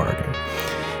recorder.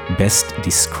 Best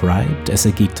described as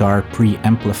a guitar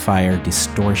preamplifier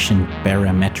distortion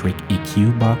parametric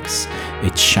EQ box,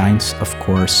 it shines, of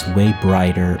course, way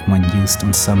brighter when used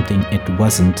on something it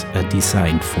wasn't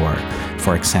designed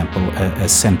for example, a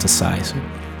synthesizer.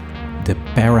 The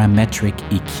parametric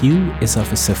EQ is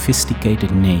of a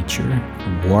sophisticated nature,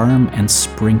 warm and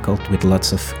sprinkled with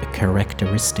lots of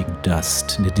characteristic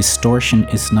dust. The distortion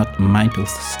is not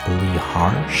mindlessly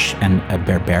harsh and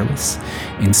barbarous,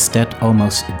 instead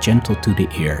almost gentle to the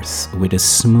ears, with a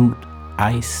smooth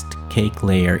iced cake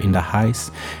layer in the highs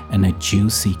and a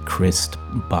juicy crisp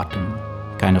bottom,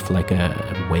 kind of like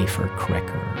a wafer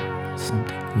cracker or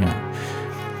something.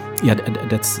 Yeah,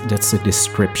 that's a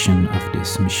description of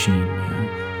this machine.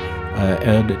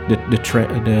 Yeah.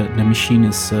 The machine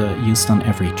is used on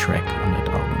every track on that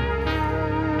album.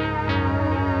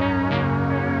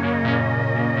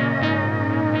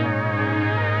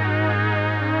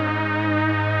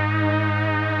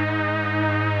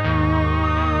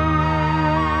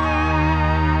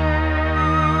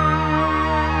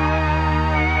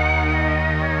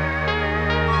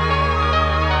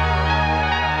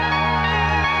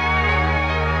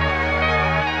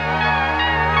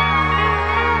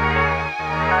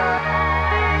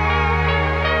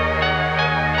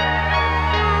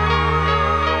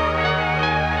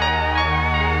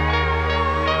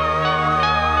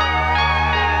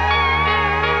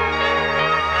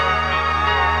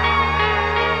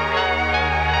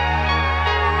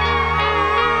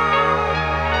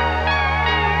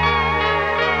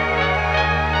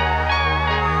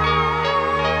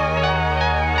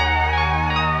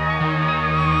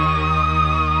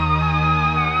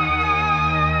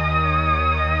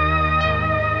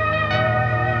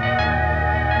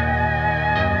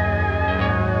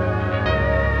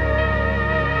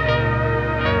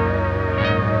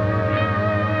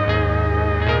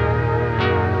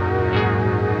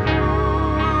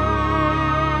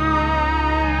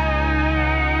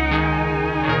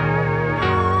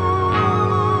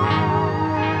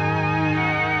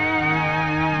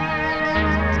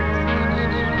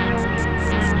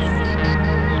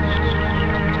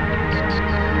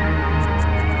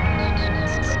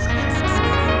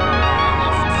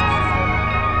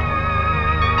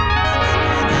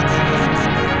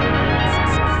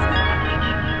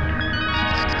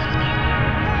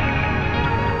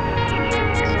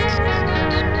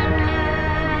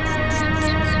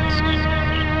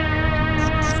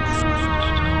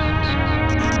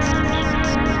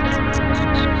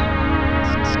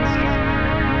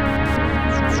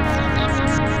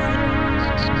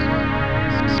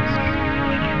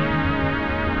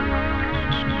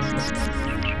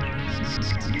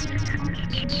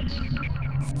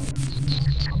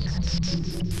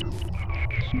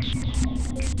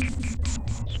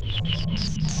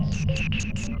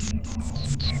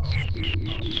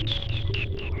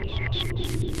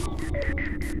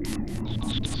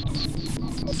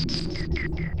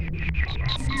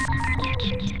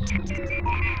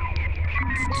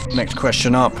 Next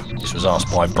question up. This was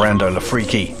asked by Brando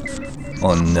Lafreaky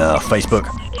on Facebook.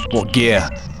 What gear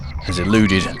has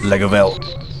eluded Legovel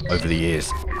over the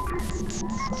years?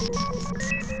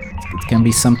 It can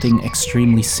be something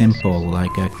extremely simple,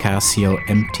 like a Casio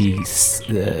MT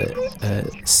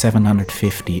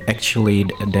 750. Actually,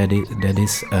 that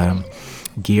is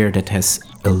gear that has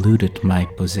eluded my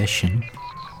possession,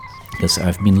 because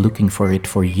I've been looking for it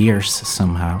for years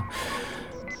somehow.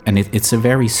 And it's a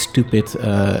very stupid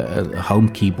home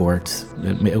keyboard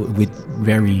with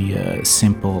very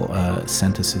simple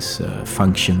synthesis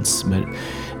functions, but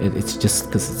it's just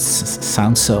because it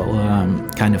sounds so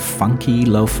kind of funky,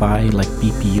 lo-fi, like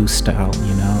PPU style,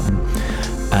 you know.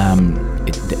 And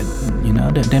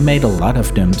they made a lot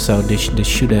of them, so they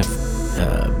should have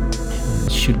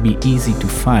should be easy to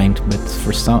find, but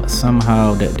for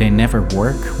somehow they never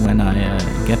work when I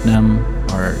get them,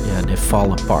 or they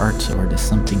fall apart, or there's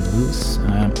something loose,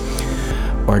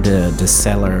 or the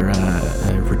seller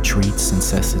retreats and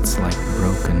says it's like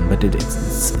broken. But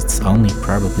it's only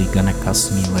probably gonna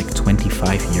cost me like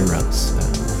 25 euros. I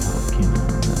hope, you know.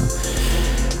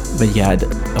 But yeah,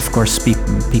 of course,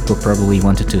 people probably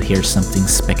wanted to hear something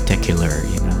spectacular,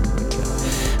 you know,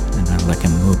 like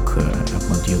a Moog, a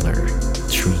modular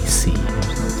 3C or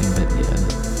something. But yeah,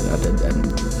 I don't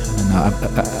know.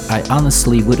 I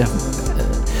honestly would have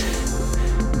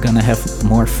gonna have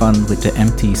more fun with the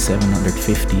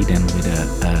MT750 than with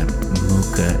a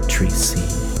Moog 3C.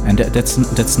 And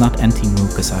that's not anti-Moog,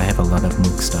 because I have a lot of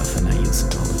Moog stuff and I use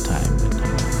it all the time. But, you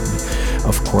know,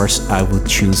 of course, I would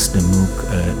choose the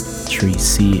Moog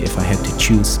 3C if I had to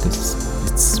choose, because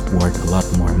it's worth a lot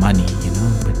more money, you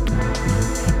know. But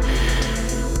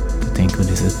I think, what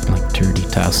is it, like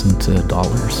 $30,000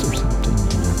 or something?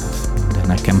 You know? Then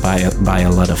I can buy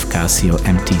a lot of Casio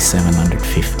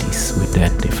MT750s with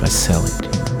that if I sell it.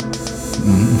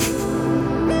 You know?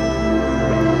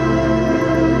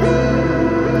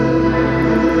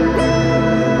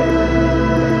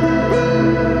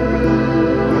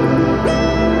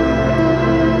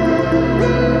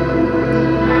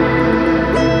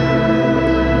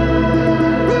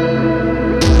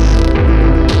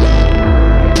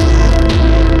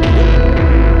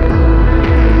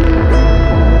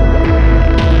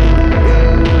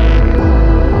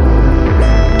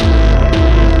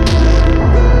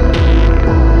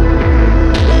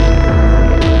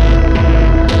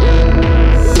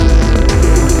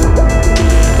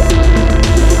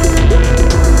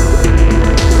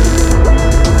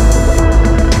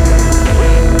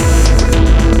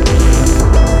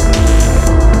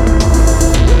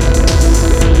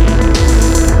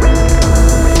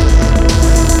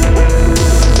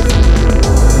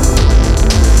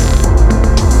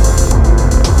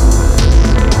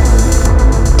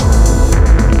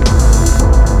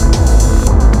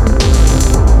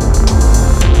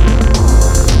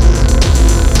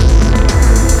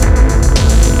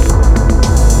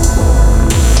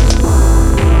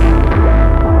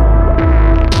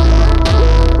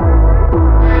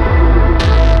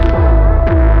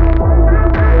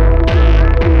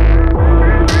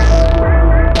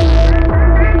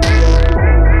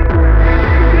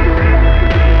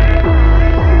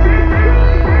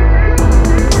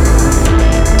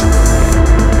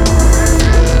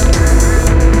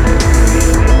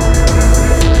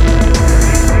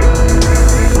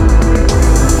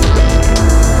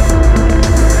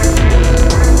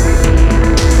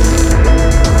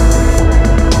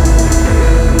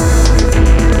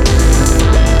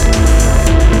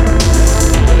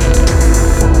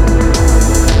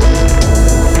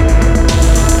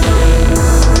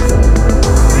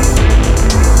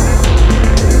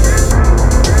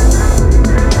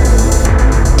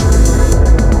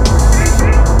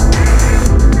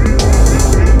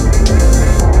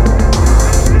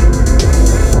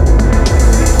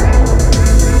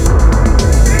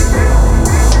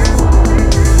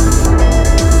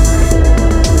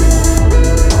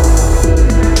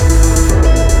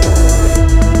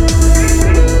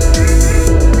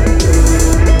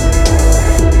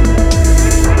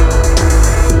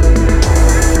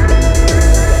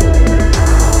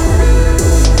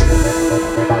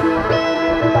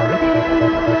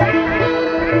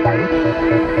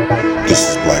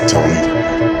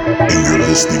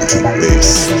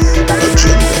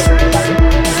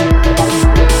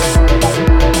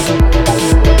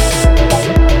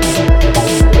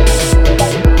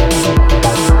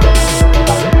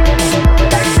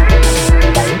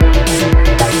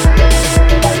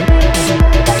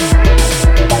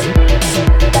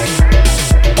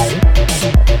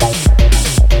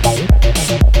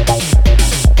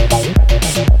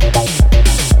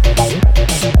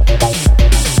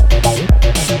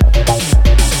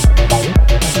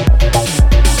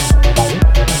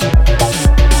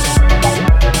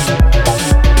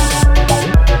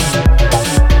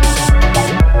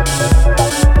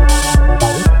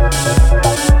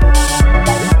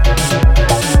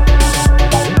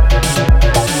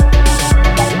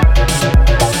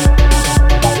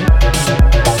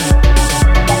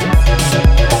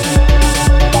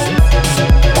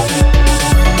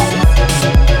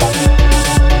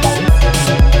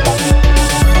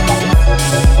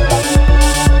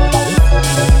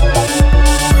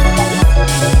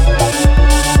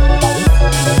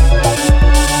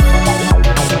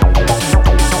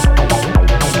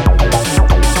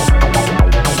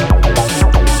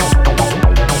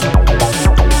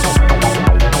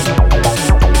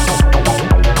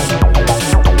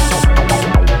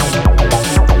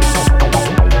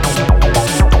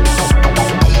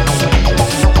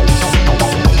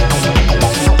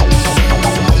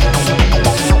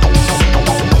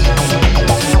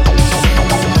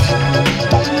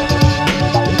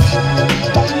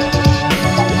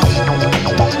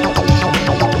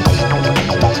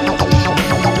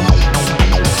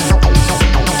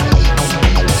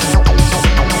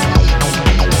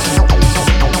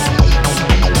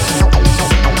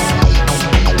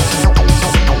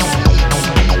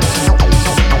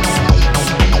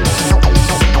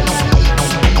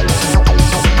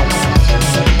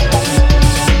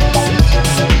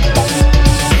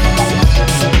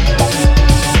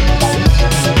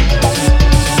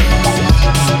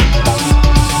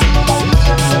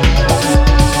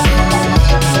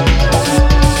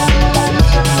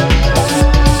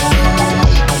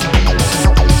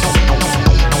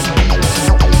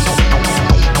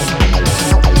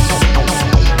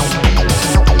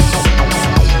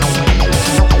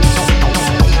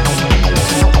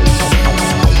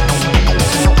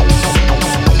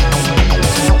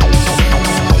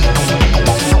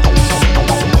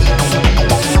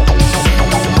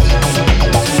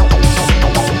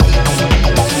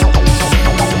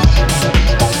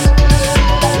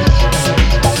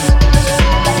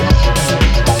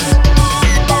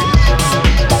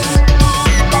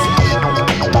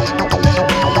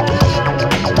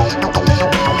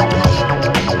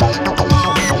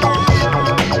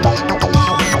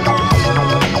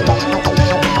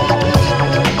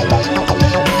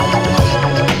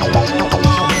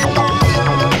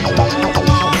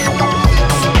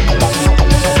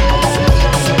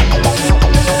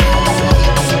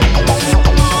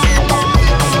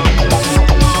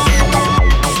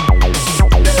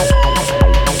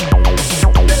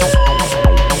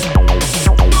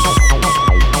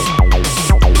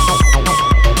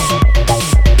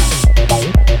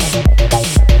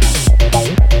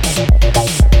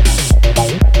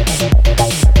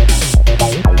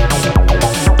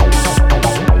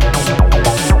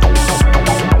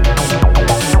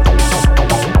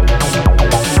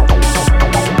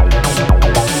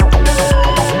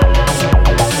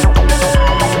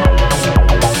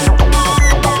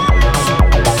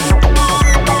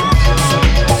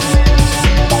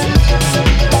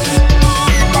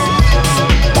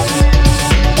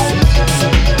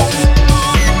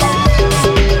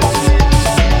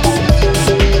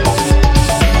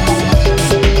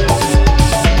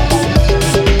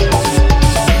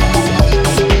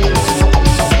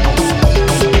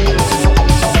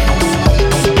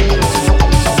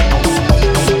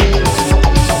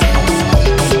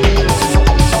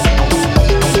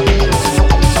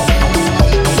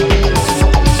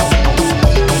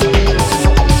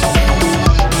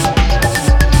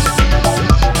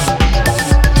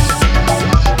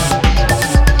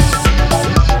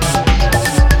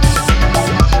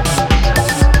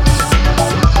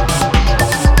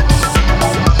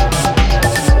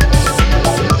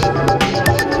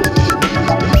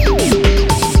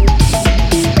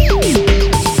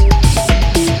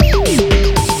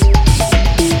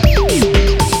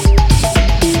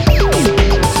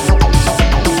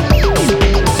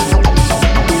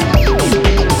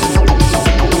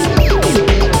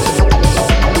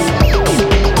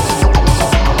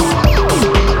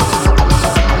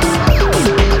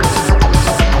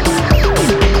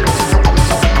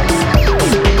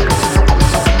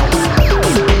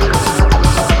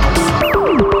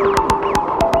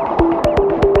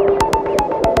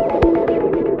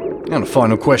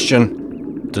 final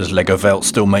question. Does Lego Welt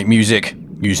still make music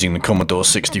using the Commodore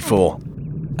 64?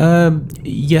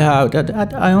 Yeah,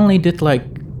 I only did like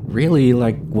really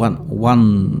like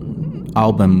one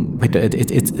album with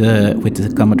with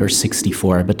the Commodore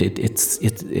 64, but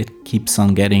it keeps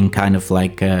on getting kind of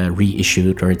like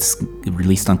reissued, or it's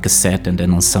released on cassette and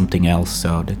then on something else.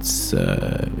 So that's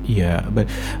yeah, but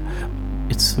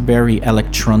it's a very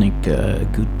electronic,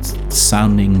 good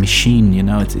sounding machine. You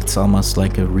know, it's almost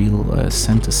like a real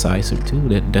synthesizer too.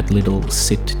 That little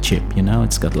SID chip, you know,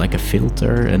 it's got like a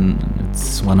filter, and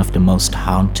it's one of the most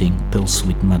haunting pulse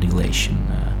width modulation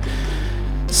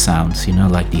sounds, you know,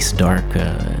 like these dark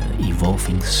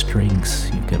evolving strings.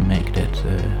 You can make that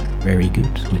very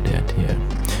good with that, yeah.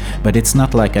 But it's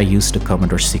not like I used the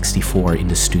Commodore 64 in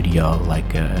the studio,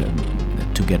 like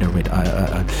together with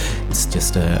it's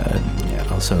just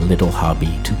also a little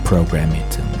hobby to program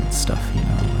it and stuff, you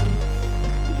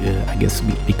know. I guess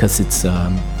because it's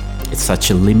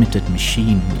such a limited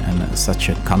machine and such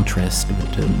a contrast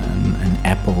with an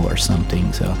Apple or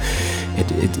something, so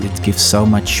it gives so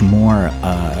much more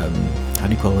how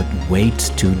do you call it,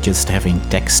 weight to just having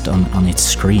text on its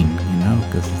screen, you know,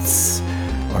 because it's,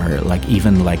 or like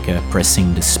even like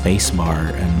pressing the space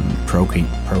bar and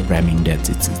programming that,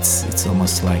 it's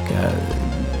almost like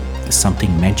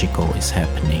something magical is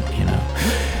happening, you know,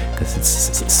 because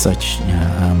it's such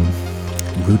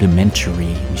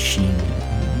rudimentary machine,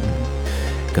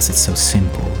 because it's so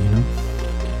simple, you know,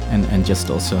 and just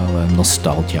also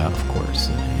nostalgia, of course.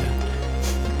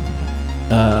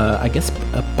 I guess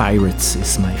Pirates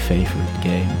is my favorite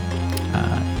game.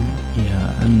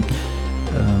 Yeah, and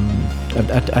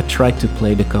I tried to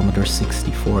play the Commodore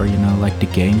 64, you know, like the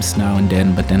games now and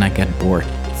then, but then I get bored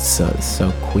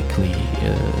so quickly.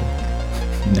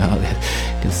 No,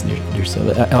 because they're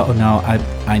so. Oh no,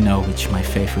 I know which my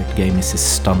favorite game is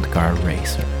Stunt Car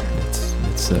Racer.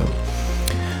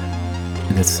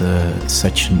 That's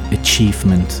such an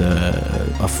achievement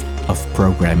of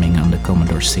programming on the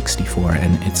Commodore 64,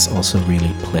 and it's also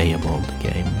really playable, the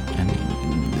game, and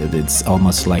it's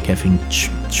almost like having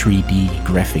 3D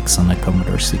graphics on a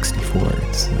Commodore 64.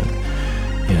 It's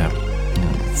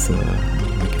it's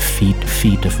like a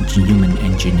feat of human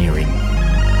engineering.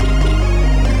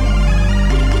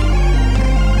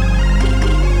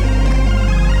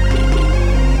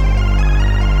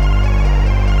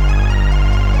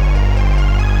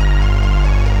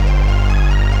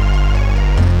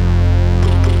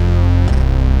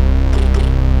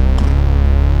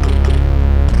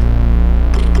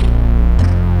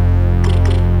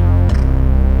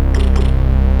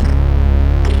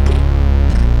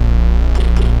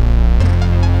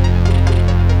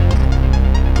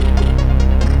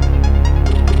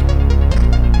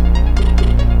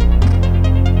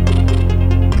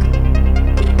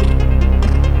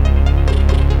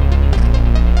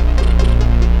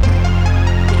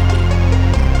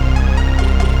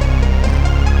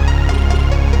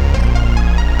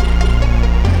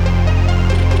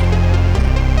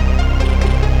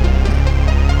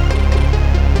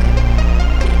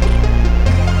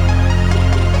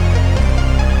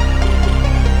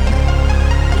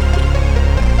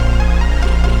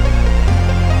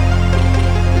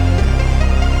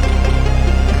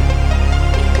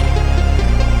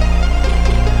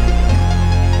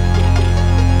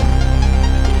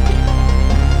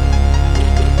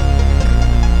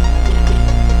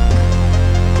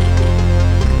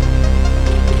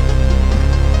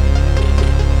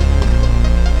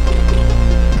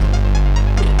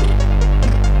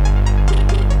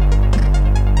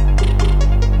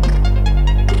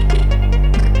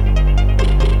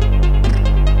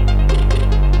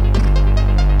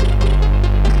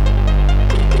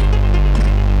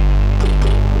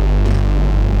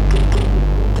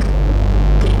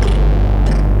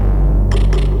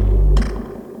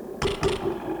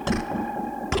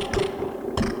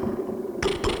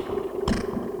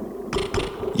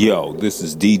 Yo, this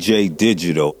is DJ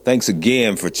Digital. Thanks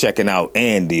again for checking out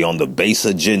Andy on the Bass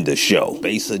Agenda Show.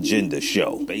 Bass Agenda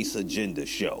Show. Bass Agenda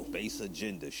Show. Bass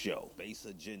Agenda Show. Bass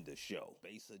Agenda Show.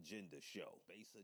 Bass Agenda Show.